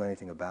ability to do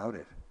anything about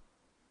it.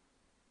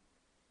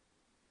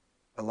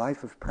 A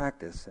life of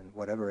practice, and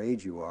whatever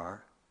age you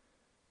are,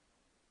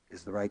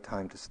 is the right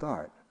time to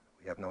start.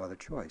 We have no other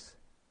choice.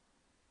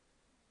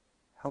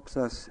 Helps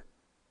us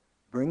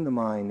bring the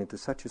mind into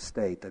such a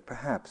state that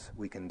perhaps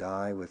we can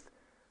die with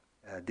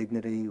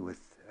dignity,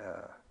 with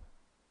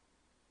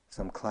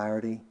some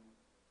clarity,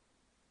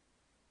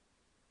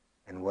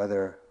 and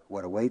whether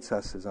what awaits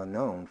us is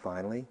unknown,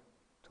 finally,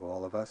 to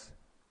all of us.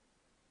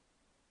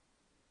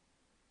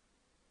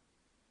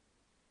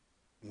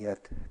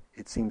 Yet,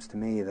 it seems to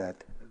me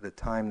that the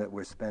time that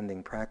we're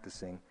spending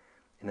practicing,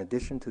 in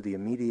addition to the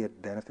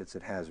immediate benefits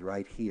it has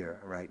right here,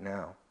 right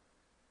now,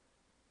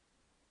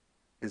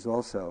 is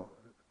also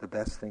the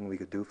best thing we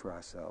could do for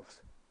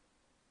ourselves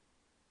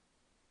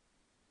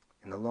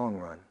in the long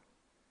run.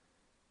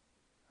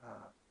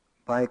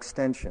 By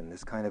extension,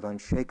 this kind of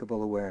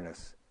unshakable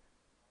awareness,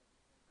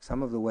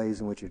 some of the ways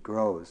in which it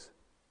grows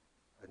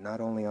are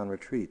not only on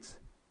retreats,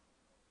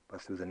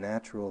 but through the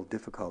natural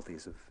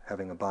difficulties of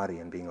having a body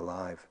and being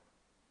alive.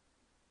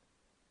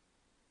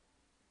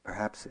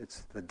 Perhaps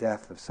it's the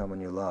death of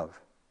someone you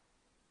love.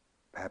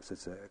 Perhaps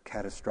it's a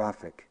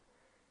catastrophic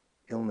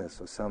illness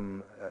or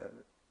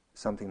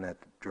something that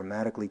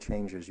dramatically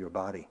changes your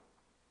body,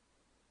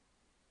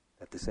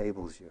 that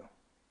disables you.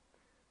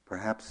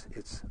 Perhaps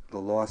it's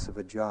the loss of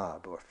a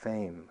job or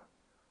fame.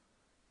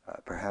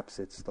 Perhaps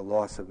it's the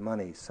loss of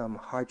money, some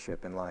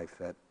hardship in life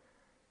that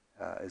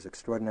is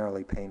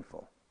extraordinarily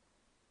painful.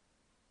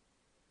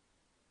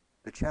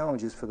 The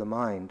challenge is for the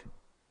mind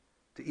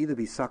to either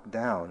be sucked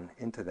down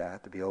into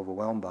that, to be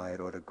overwhelmed by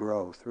it, or to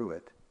grow through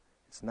it.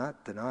 It's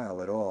not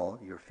denial at all.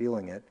 You're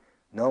feeling it,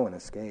 No one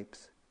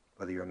escapes,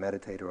 whether you're a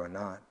meditator or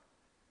not.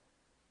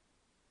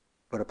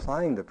 But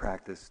applying the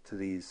practice to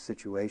these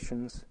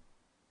situations,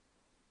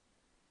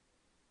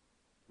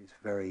 these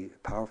very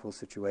powerful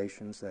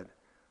situations that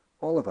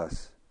all of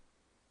us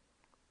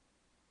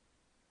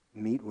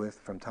meet with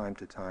from time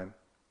to time,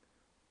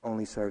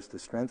 only serves to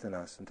strengthen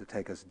us and to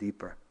take us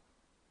deeper.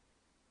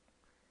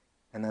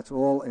 And that's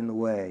all on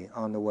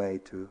the way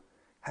to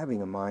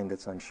having a mind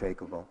that's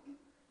unshakable.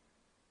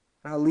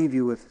 And I'll leave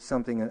you with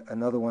something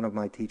another one of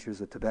my teachers,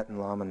 a Tibetan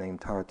Lama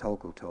named Tara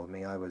Tolku, told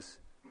me. I was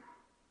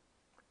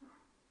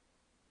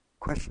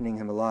questioning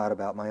him a lot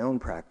about my own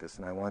practice,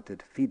 and I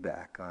wanted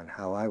feedback on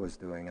how I was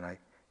doing, and I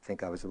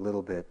think I was a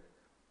little bit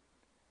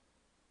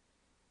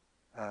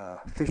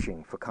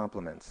fishing for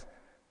compliments.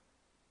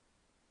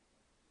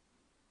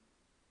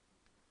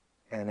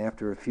 And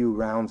after a few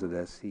rounds of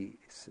this, he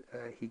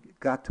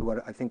got to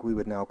what I think we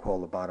would now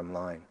call the bottom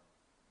line.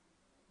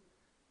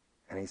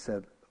 And he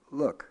said,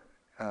 look,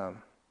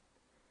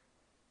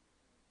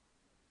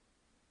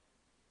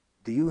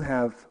 do you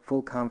have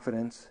full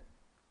confidence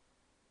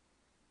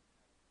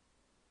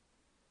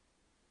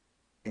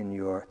in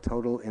your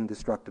total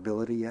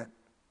indestructibility yet?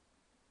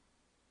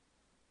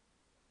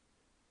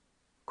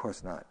 Of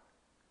course not.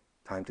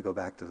 Time to go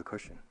back to the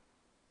cushion.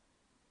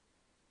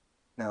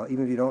 Now,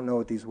 even if you don't know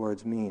what these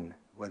words mean,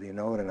 whether you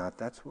know it or not,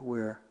 that's what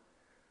we're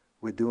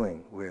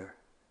doing. We're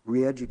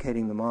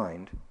re-educating the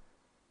mind,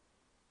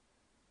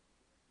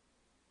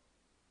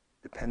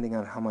 depending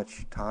on how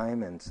much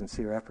time and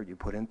sincere effort you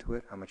put into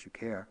it, how much you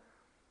care.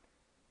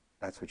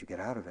 That's what you get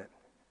out of it.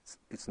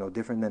 It's no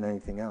different than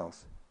anything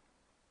else.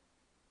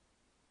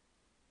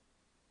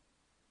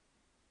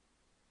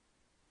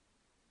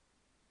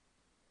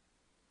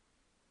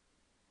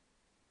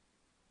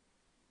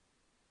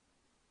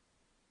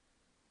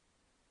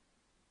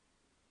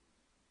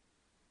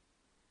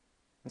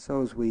 And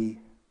so as we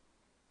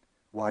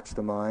watch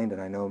the mind,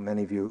 and I know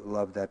many of you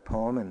love that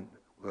poem, and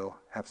we'll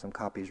have some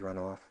copies run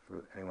off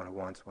for anyone who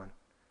wants one.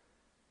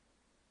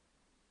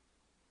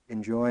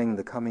 Enjoying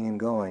the coming and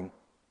going,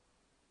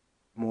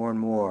 more and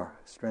more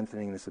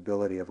strengthening this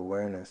ability of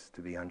awareness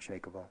to be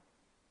unshakable.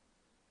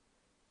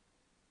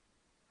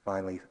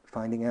 Finally,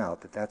 finding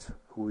out that that's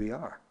who we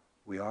are.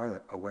 We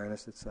are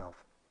awareness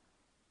itself.